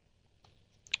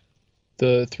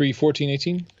 The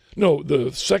 3:14-18? No,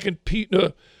 the second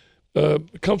Peter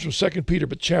comes from 2 Peter,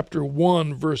 but chapter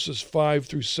 1, verses 5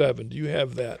 through 7. Do you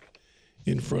have that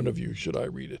in front of you? Should I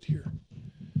read it here?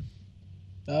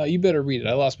 You better read it.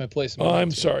 I lost my place.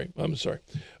 I'm sorry.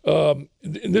 And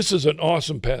this is an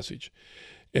awesome passage.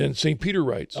 And St. Peter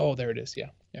writes. Oh, there it is.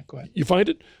 Yeah, go ahead. You find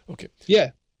it? Okay.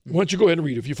 Yeah. Why don't you go ahead and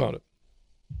read if you found it?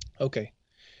 Okay.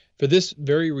 For this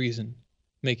very reason,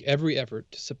 make every effort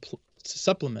to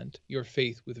supplement your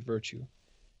faith with virtue,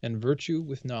 and virtue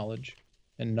with knowledge,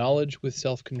 and knowledge with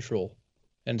self-control,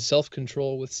 and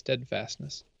self-control with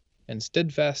steadfastness, and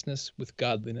steadfastness with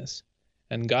godliness,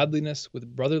 and godliness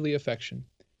with brotherly affection,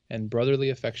 and brotherly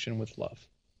affection with love.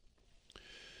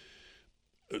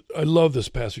 I love this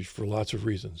passage for lots of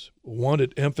reasons. One,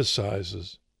 it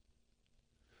emphasizes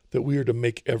that we are to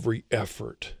make every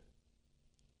effort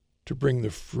to bring the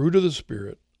fruit of the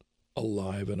Spirit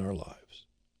alive in our lives.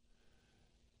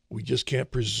 We just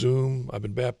can't presume, I've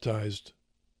been baptized,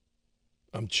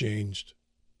 I'm changed.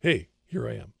 Hey, here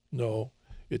I am. No,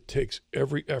 it takes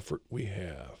every effort we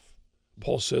have.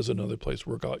 Paul says in another place,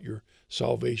 work out your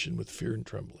salvation with fear and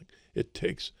trembling. It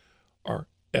takes our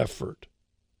effort.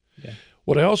 Yeah.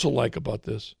 What I also like about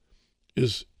this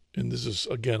is, and this is,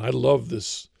 again, I love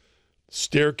this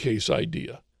staircase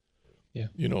idea. Yeah.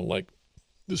 You know, like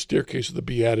the staircase of the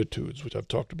Beatitudes, which I've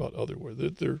talked about elsewhere.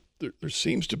 There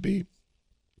seems to be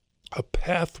a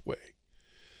pathway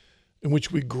in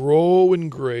which we grow in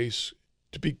grace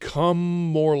to become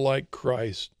more like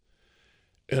Christ.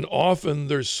 And often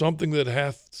there's something that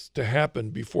has to happen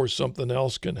before something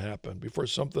else can happen,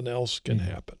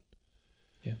 happen.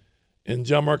 Yeah. And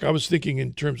John Mark, I was thinking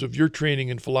in terms of your training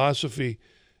in philosophy,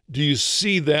 do you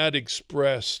see that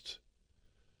expressed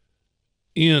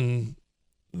in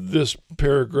this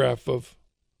paragraph of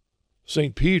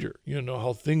St. Peter? You know,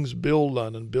 how things build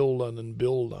on and build on and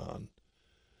build on.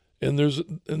 And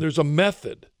there's a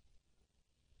method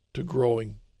to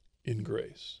growing in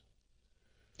grace.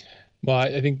 Well,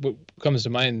 I think what comes to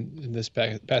mind in this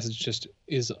passage just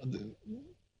is,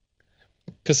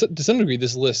 because to some degree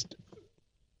this list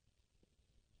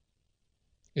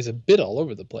is a bit all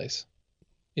over the place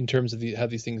in terms of how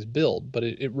these things build, but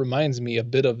it reminds me a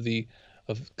bit of the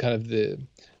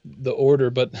order,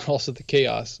 but also the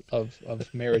chaos of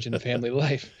marriage and family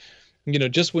life. You know,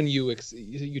 just when you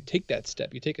take that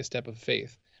step, you take a step of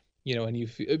faith, you know, and you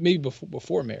maybe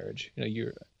before marriage, you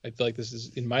know, I feel like this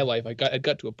is in my life. I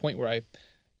got to a point where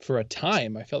for a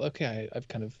time, I felt okay.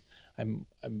 I'm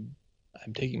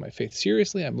taking my faith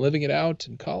seriously. I'm living it out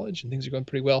in college, and things are going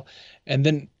pretty well. And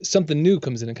then something new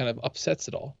comes in and kind of upsets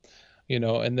it all, you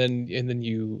know. And then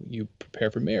you prepare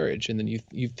for marriage, and then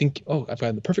you think, oh, I've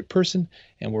got the perfect person,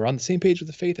 and we're on the same page with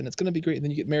the faith, and it's going to be great. And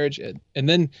then you get marriage, and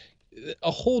then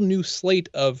a whole new slate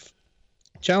of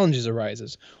challenges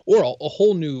arises, or a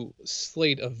whole new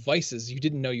slate of vices you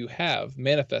didn't know you have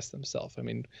manifest themselves. I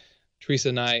mean, Teresa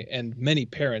and I and many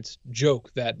parents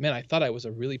joke that, man, I thought I was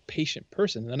a really patient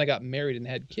person, and then I got married and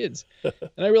had kids, and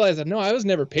I realized that no, I was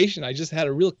never patient. I just had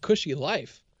a real cushy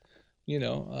life, you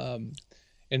know.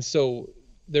 And so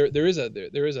there is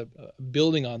a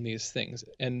building on these things,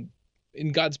 and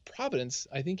in God's providence,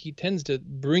 I think He tends to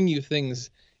bring you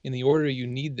things in the order you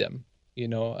need them. You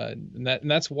know, and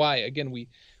that's why, again, we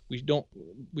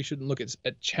shouldn't look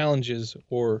at challenges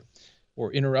or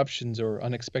interruptions or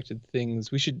unexpected things.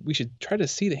 We should try to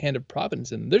see the hand of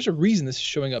providence. And there's a reason this is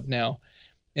showing up now,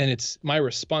 and it's my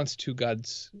response to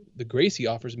the grace He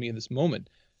offers me in this moment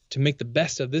to make the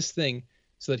best of this thing,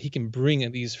 so that He can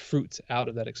bring these fruits out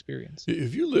of that experience.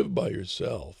 If you live by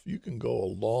yourself, you can go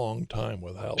a long time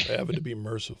without having to be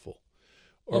merciful,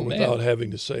 or without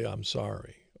having to say I'm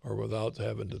sorry, or without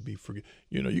having to be forgiven.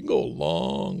 You can go a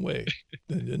long way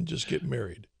and then just get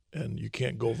married. And you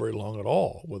can't go very long at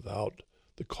all without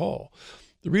the call.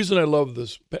 The reason I love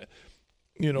this,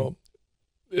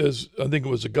 is I think it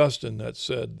was Augustine that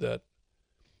said that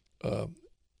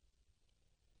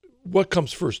what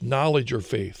comes first, knowledge or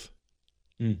faith?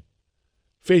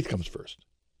 Faith comes first,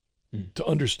 to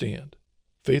understand.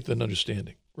 Faith and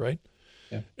understanding, right?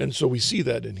 Yeah. And so we see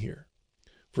that in here.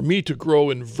 For me to grow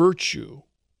in virtue,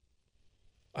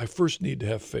 I first need to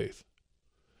have faith.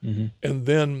 And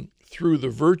then through the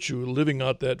virtue, living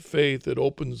out that faith, it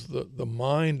opens the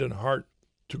mind and heart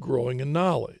to growing in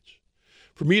knowledge.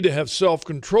 For me to have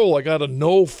self-control, I got to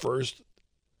know first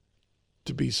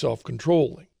to be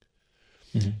self-controlling.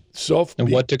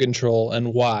 And what to control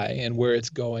and why and where it's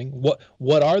going.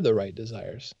 What are the right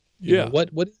desires? What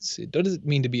does it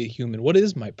mean to be a human? What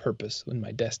is my purpose and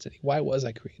my destiny? Why was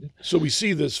I created? So we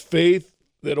see this faith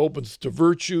that opens to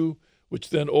virtue, which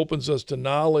then opens us to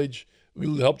knowledge.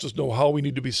 It helps us know how we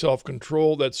need to be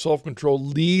self-controlled. That self-control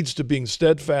leads to being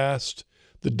steadfast.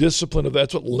 The discipline of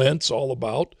that's what Lent's all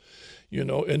about,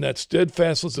 and that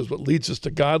steadfastness is what leads us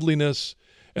to godliness.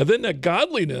 And then that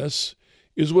godliness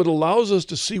is what allows us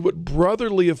to see what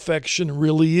brotherly affection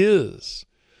really is.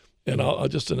 And I'll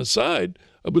just an aside,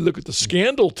 we look at the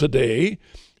scandal today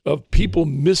of people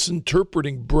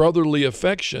misinterpreting brotherly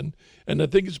affection, and I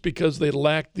think it's because they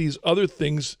lack these other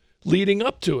things leading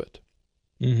up to it.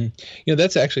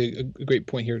 That's actually a great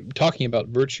point here. Talking about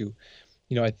virtue,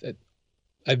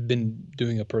 I've been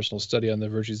doing a personal study on the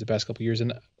virtues the past couple of years,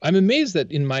 and I'm amazed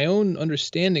that in my own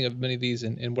understanding of many of these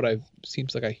and what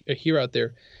seems like I hear out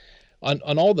there, on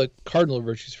all the cardinal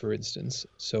virtues, for instance,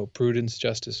 so prudence,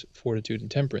 justice, fortitude,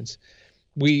 and temperance,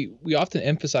 we often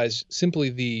emphasize simply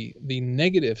the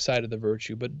negative side of the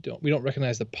virtue, but we don't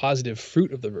recognize the positive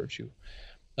fruit of the virtue.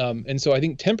 And so I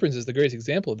think temperance is the greatest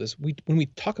example of this. When we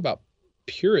talk about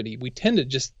purity, we tend to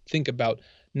just think about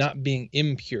not being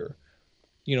impure.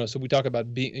 So we talk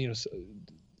about being,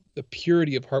 the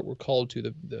purity of heart we're called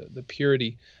to, the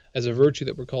purity as a virtue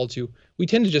that we're called to. We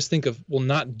tend to just think of,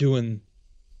 not doing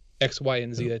X, Y,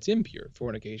 and Z that's impure,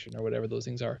 fornication or whatever those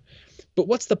things are. But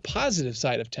what's the positive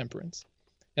side of temperance?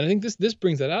 And I think this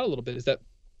brings that out a little bit, is that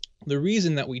the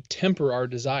reason that we temper our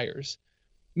desires,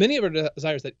 many of our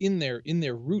desires that in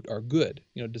their root are good,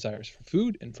 desires for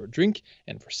food and for drink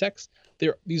and for sex,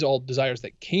 these are all desires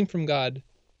that came from God,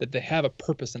 that they have a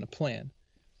purpose and a plan.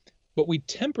 But we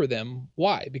temper them.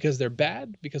 Why? Because they're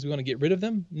bad? Because we want to get rid of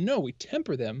them? No, we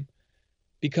temper them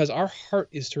because our heart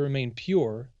is to remain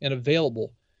pure and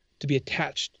available to be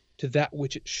attached to that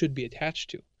which it should be attached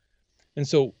to. And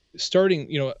so starting,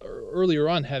 earlier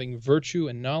on, having virtue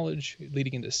and knowledge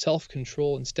leading into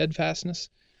self-control and steadfastness.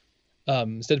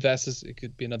 Steadfastness, it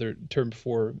could be another term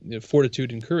for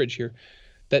fortitude and courage here,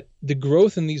 that the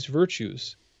growth in these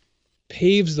virtues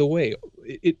paves the way.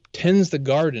 It tends the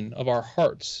garden of our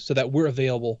hearts so that we're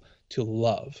available to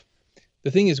love.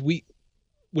 The thing is,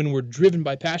 when we're driven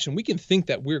by passion, we can think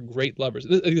that we're great lovers.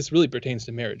 This really pertains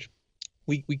to marriage.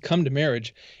 We come to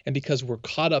marriage, and because we're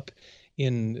caught up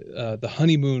in the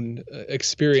honeymoon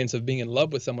experience of being in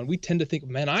love with someone, we tend to think,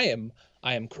 man, I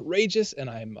am courageous, and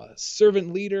I'm a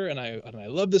servant leader, and I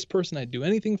love this person. I'd do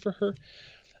anything for her.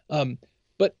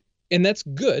 And that's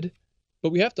good,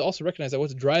 but we have to also recognize that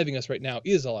what's driving us right now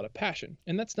is a lot of passion,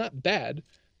 and that's not bad.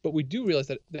 But we do realize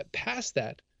that past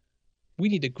that, we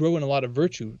need to grow in a lot of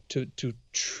virtue to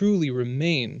truly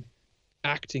remain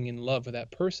acting in love with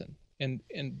that person. And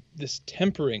this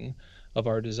tempering of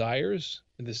our desires,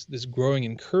 and this growing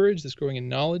in courage, this growing in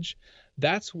knowledge,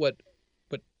 that's what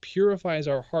purifies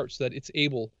our heart so that it's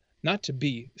able not to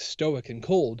be stoic and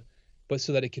cold, but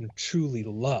so that it can truly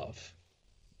love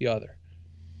the other.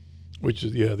 Which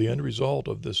is, the end result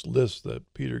of this list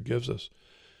that Peter gives us.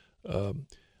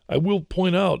 I will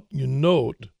point out,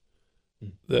 note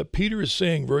that Peter is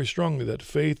saying very strongly that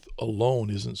faith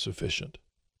alone isn't sufficient.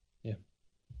 Yeah.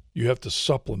 You have to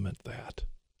supplement that.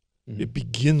 It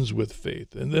begins with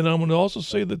faith. And then I'm going to also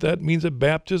say that means that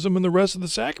baptism and the rest of the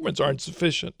sacraments aren't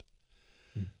sufficient.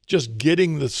 Just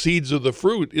getting the seeds of the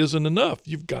fruit isn't enough.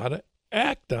 You've got to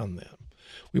act on them.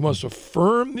 We must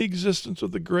affirm the existence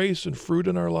of the grace and fruit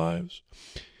in our lives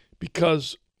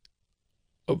because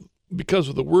of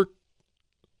the work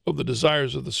of the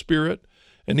desires of the Spirit,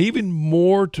 and even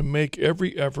more to make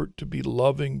every effort to be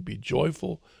loving, be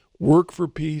joyful, work for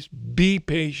peace, be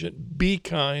patient, be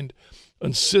kind,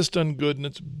 insist on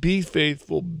goodness, be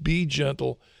faithful, be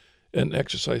gentle, and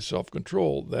exercise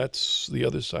self-control. That's the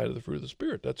other side of the fruit of the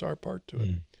Spirit. That's our part to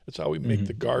it. That's how we make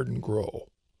the garden grow,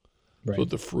 so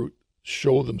the fruit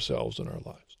show themselves in our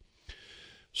lives.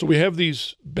 So we have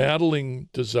these battling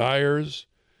desires,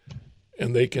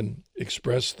 and they can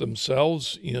express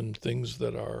themselves in things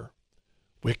that are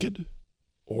wicked,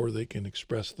 or they can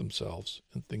express themselves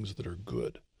in things that are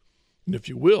good. And if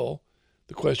you will,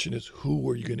 the question is, who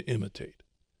are you going to imitate?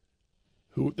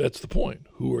 That's the point.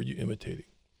 Who are you imitating?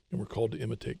 And we're called to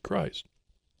imitate Christ.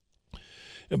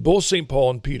 And both St. Paul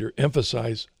and Peter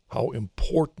emphasize how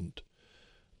important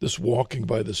this walking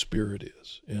by the Spirit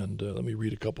is. And let me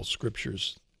read a couple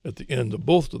scriptures at the end of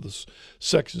both of the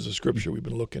sections of Scripture we've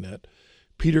been looking at.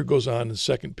 Peter goes on in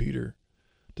 2 Peter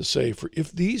to say, "For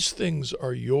if these things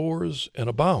are yours and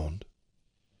abound,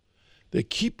 they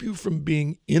keep you from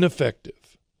being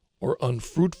ineffective or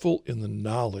unfruitful in the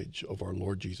knowledge of our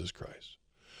Lord Jesus Christ.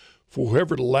 For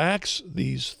whoever lacks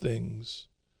these things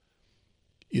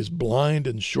is blind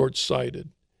and short-sighted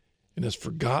and has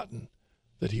forgotten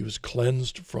that he was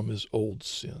cleansed from his old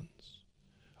sins."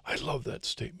 I love that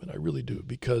statement. I really do,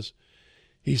 because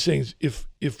he's saying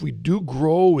if we do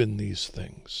grow in these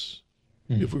things,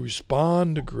 if we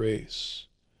respond to grace,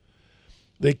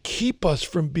 they keep us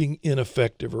from being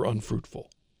ineffective or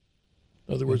unfruitful.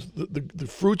 In other words, the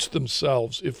fruits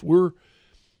themselves, if we're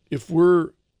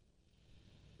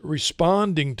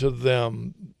responding to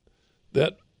them,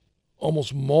 that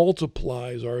almost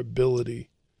multiplies our ability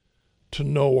to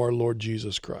know our Lord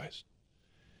Jesus Christ.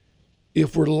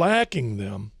 If we're lacking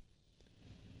them,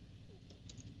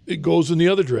 it goes in the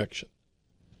other direction.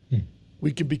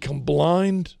 We can become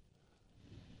blind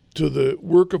to the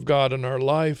work of God in our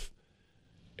life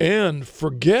and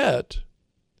forget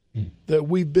that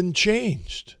we've been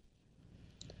changed.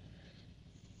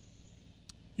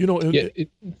 I was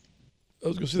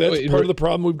going to say that's part of the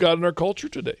problem we've got in our culture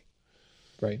today.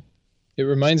 Right. It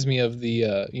reminds me of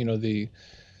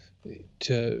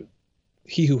to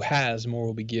he who has more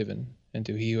will be given, and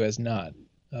to he who has not,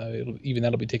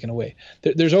 that'll be taken away.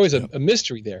 There's always a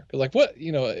mystery there. Like what,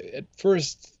 at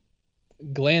first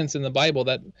glance in the Bible,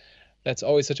 that's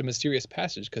always such a mysterious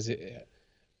passage, because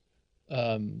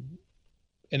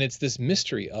and it's this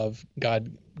mystery of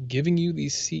God giving you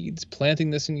these seeds,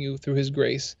 planting this in you through his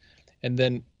grace, and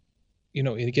then,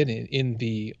 again, in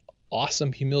the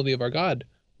awesome humility of our God,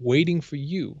 waiting for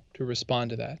you to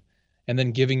respond to that, and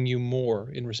then giving you more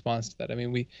in response to that. I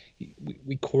mean, we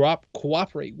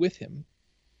cooperate with him,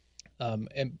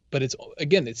 but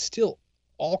it still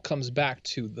all comes back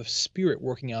to the Spirit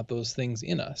working out those things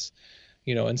in us,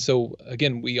 And so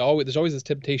again, there's always this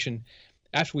temptation.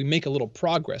 After we make a little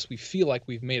progress, we feel like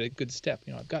we've made a good step.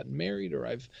 I've gotten married, or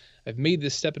I've made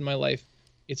this step in my life.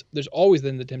 There's always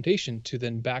then the temptation to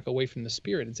then back away from the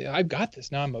Spirit and say, I've got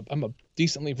this now. I'm a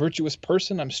decently virtuous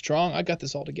person. I'm strong. I got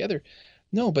this all together.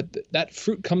 No, but that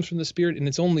fruit comes from the Spirit, and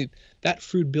it's only that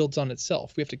fruit builds on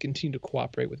itself. We have to continue to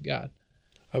cooperate with God.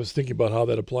 I was thinking about how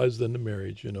that applies then to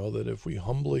marriage. That if we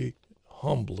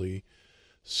humbly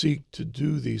seek to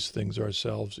do these things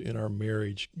ourselves in our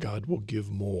marriage, God will give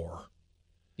more.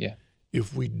 Yeah.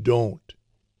 If we don't,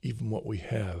 even what we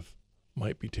have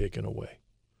might be taken away.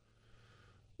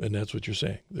 And that's what you're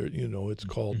saying. There, it's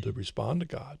called to respond to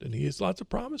God. And he has lots of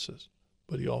promises.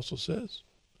 But he also says,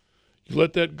 you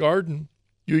let that garden,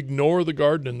 you ignore the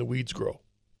garden and the weeds grow.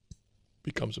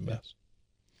 Becomes a mess.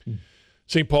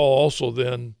 St. Paul also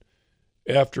then,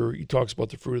 after he talks about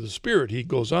the fruit of the Spirit, he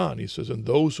goes on. He says, and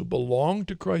those who belong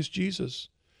to Christ Jesus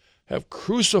have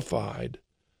crucified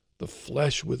the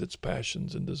flesh with its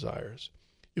passions and desires.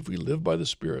 If we live by the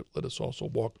Spirit, let us also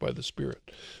walk by the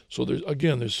Spirit. So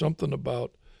there's something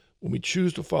about when we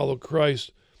choose to follow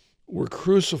Christ, we're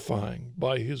crucifying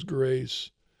by his grace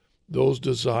those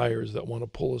desires that want to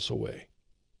pull us away,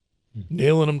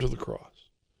 nailing them to the cross.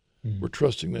 We're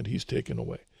trusting that he's taken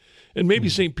away. And maybe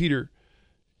St. Peter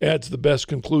adds the best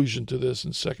conclusion to this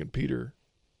in 2 Peter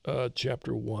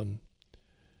chapter 1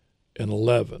 and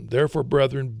 11. Therefore,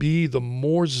 brethren, be the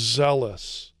more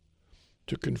zealous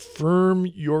to confirm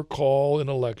your call and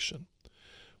election.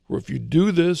 For if you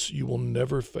do this, you will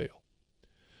never fail.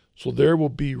 So there will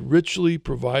be richly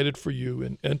provided for you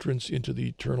an entrance into the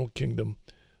eternal kingdom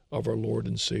of our Lord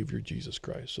and Savior Jesus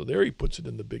Christ. So there he puts it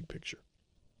in the big picture.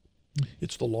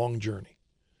 It's the long journey.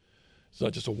 It's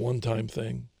not just a one-time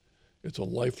thing. It's a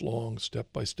lifelong,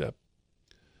 step-by-step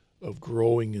of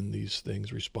growing in these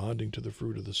things, responding to the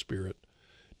fruit of the Spirit,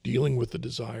 dealing with the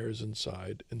desires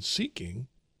inside, and seeking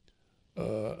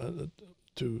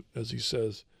to, as he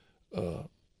says, to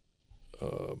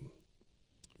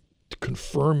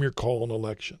confirm your call and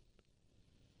election.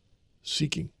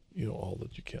 Seeking, all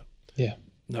that you can. Yeah.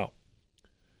 Now,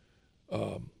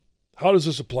 how does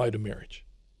this apply to marriage?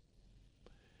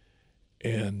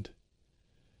 And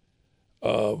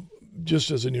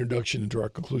just as an introduction into our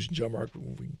conclusion, John Mark,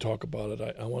 when we can talk about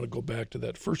it, I want to go back to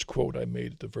that first quote I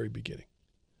made at the very beginning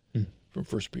from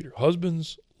 1 Peter.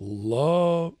 Husbands,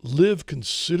 live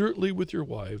considerately with your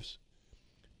wives,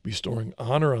 bestowing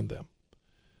honor on them,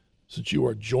 since you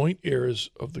are joint heirs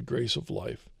of the grace of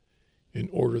life, in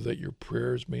order that your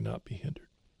prayers may not be hindered.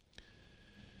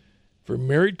 For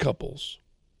married couples,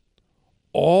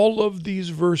 all of these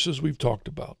verses we've talked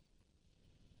about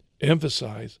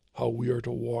emphasize how we are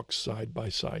to walk side by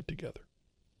side together,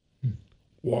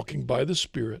 walking by the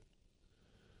Spirit,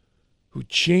 who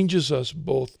changes us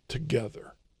both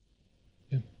together.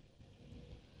 Yeah.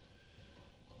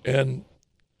 And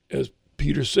as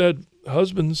Peter said,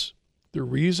 husbands, the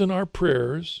reason our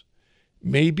prayers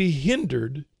may be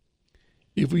hindered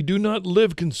if we do not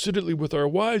live considerately with our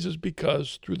wives is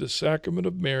because through the sacrament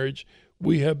of marriage,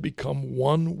 we have become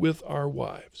one with our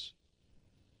wives.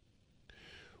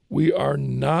 We are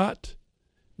not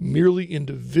merely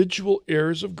individual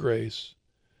heirs of grace,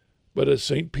 but as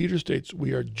St. Peter states,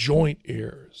 we are joint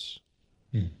heirs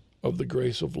of the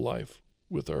grace of life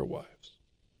with our wives.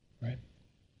 Right.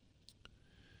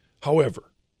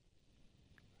 However,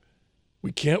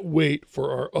 we can't wait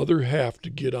for our other half to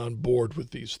get on board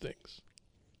with these things.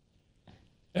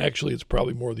 Actually, it's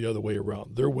probably more the other way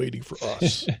around. They're waiting for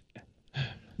us.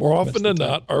 More often than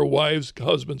not, our wives,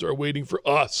 husbands are waiting for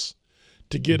us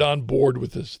to get on board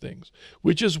with these things,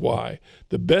 which is why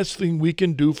the best thing we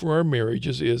can do for our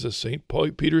marriages is, as St.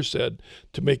 Peter said,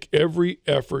 to make every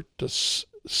effort to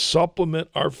supplement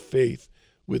our faith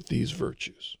with these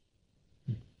virtues.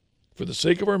 For the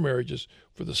sake of our marriages,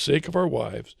 for the sake of our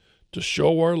wives, to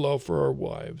show our love for our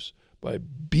wives by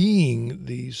being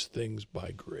these things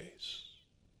by grace.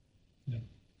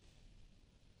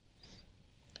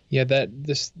 Yeah, that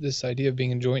this idea of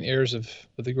being joint heirs of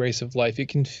the grace of life, it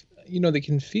can, they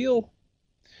can feel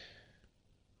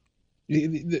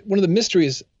one of the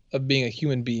mysteries of being a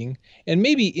human being, and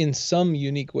maybe in some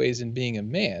unique ways in being a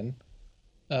man.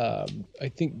 I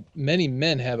think many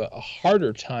men have a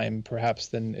harder time, perhaps,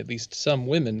 than at least some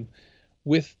women,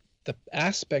 with the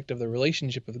aspect of the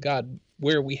relationship with God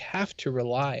where we have to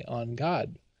rely on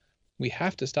God. We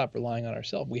have to stop relying on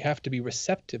ourselves. We have to be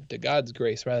receptive to God's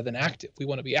grace rather than active. We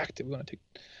want to be active. We want to take,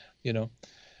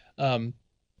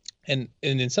 and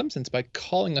in some sense, by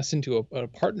calling us into a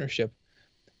partnership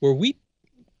where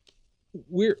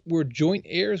we're joint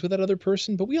heirs with that other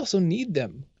person, but we also need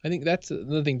them. I think that's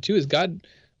another thing too, is God,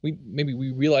 we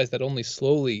realize that only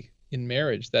slowly in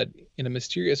marriage, that in a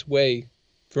mysterious way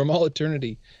from all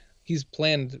eternity, he's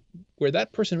planned where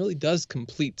that person really does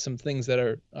complete some things that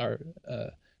are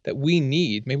that we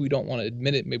need. Maybe we don't want to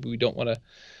admit it. Maybe we don't want to,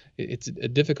 it's a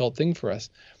difficult thing for us.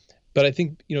 But I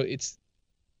think,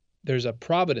 there's a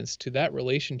providence to that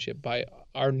relationship by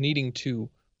our needing to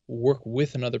work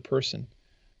with another person,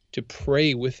 to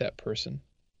pray with that person,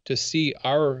 to see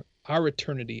our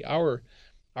eternity, our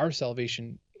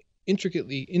salvation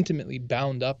intimately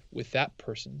bound up with that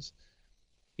person's.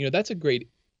 That's a great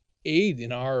aid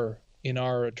in our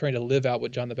trying to live out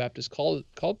what John the Baptist called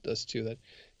us to, that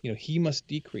he must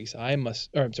decrease,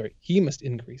 he must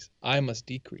increase, I must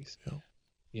decrease.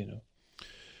 Yeah.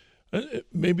 And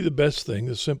maybe the best thing,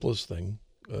 the simplest thing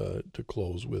to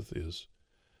close with is,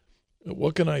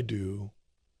 what can I do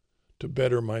to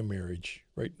better my marriage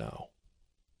right now,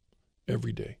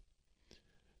 every day?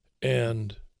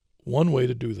 And one way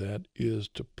to do that is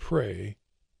to pray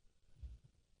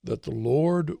that the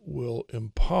Lord will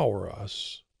empower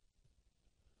us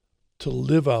to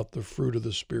live out the fruit of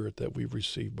the Spirit that we've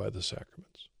received by the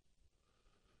sacraments.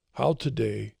 How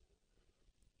today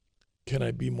can I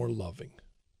be more loving?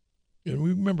 And we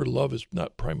remember, love is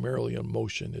not primarily an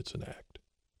emotion, it's an act.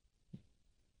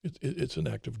 It's an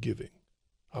act of giving.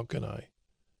 How can I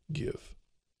give?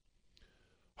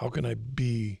 How can I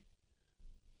be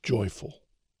joyful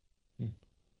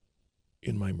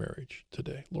in my marriage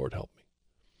today? Lord, help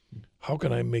me. How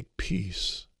can I make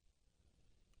peace?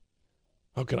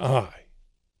 How can I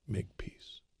make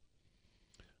peace?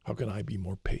 How can I be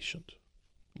more patient?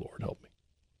 Lord, help me.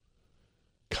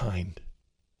 Kind.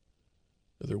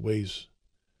 Are there ways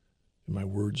in my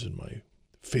words and my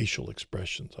facial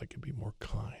expressions I can be more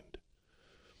kind?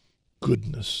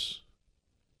 Goodness.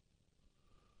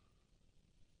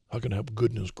 How can I help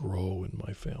goodness grow in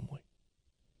my family?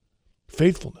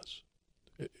 Faithfulness.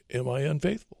 Am I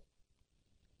unfaithful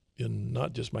in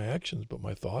not just my actions, but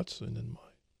my thoughts and in my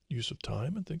use of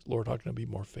time and things? Lord, how can I be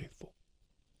more faithful?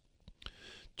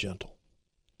 Gentle.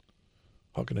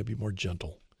 How can I be more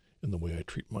gentle in the way I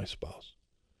treat my spouse?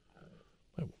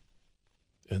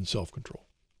 And self-control.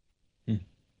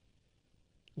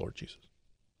 Lord Jesus.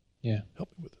 Yeah. Help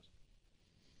me with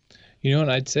this.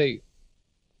 And I'd say,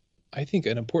 I think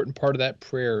an important part of that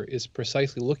prayer is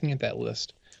precisely looking at that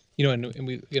list. And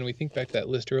we think back to that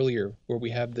list earlier where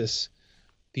we have these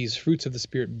fruits of the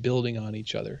Spirit building on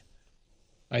each other.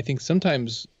 I think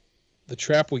sometimes the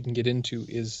trap we can get into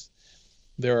is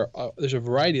there's a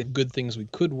variety of good things we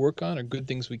could work on or good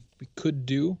things we could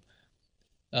do.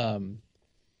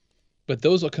 But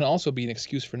those can also be an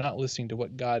excuse for not listening to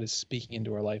what God is speaking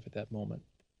into our life at that moment.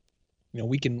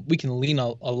 We can lean a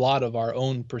lot of our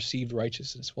own perceived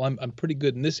righteousness. Well, I'm pretty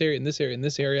good in this area, in this area, in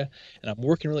this area, and I'm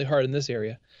working really hard in this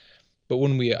area. But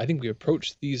when I think we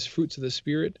approach these fruits of the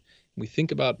Spirit, we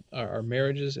think about our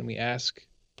marriages and we ask,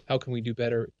 how can we do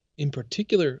better? In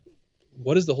particular,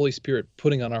 what is the Holy Spirit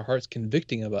putting on our hearts,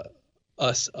 convicting about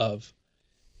us of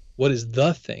what is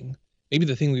the thing, maybe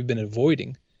the thing we've been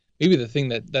avoiding, maybe the thing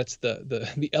that's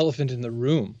the elephant in the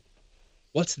room.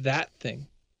 What's that thing?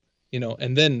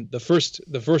 And then the first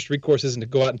recourse isn't to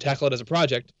go out and tackle it as a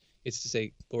project. It's to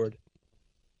say, Lord,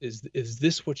 is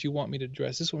this what you want me to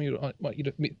address? Is this what you want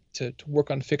you to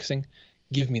work on fixing?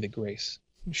 Give me the grace.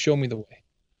 Show me the way.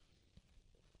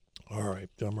 All right,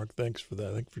 John Mark, thanks for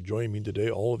that. Thanks for joining me today.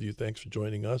 All of you, thanks for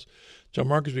joining us. John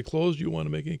Mark, as we close, do you want to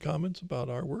make any comments about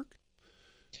our work?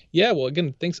 Yeah, well,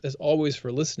 again, thanks as always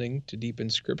for listening to Deep in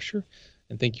Scripture,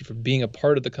 and thank you for being a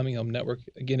part of the Coming Home Network.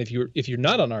 Again, if you're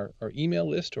not on our email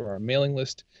list or our mailing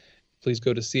list, please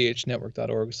go to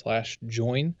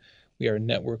chnetwork.org/join. We are a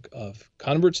network of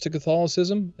converts to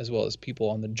Catholicism, as well as people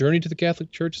on the journey to the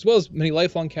Catholic Church, as well as many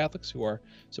lifelong Catholics who are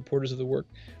supporters of the work.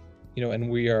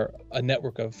 And we are a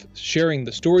network of sharing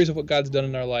the stories of what God's done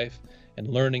in our life and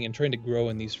learning and trying to grow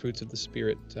in these fruits of the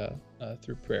Spirit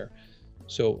through prayer.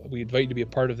 So we invite you to be a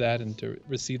part of that and to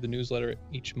receive the newsletter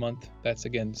each month. That's,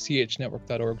 again,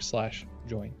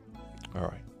 chnetwork.org/join. All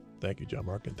right. Thank you, John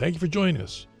Mark. And thank you for joining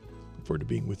us. Look forward to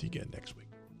being with you again next week.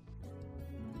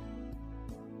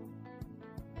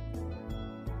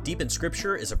 Deep in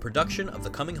Scripture is a production of the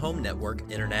Coming Home Network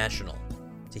International.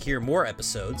 To hear more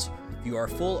episodes, view our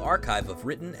full archive of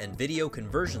written and video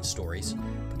conversion stories,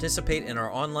 participate in our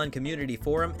online community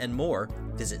forum, and more,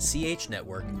 visit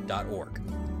chnetwork.org.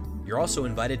 You're also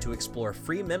invited to explore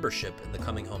free membership in the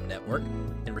Coming Home Network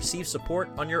and receive support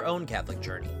on your own Catholic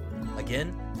journey.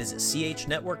 Again, visit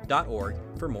chnetwork.org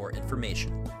for more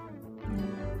information.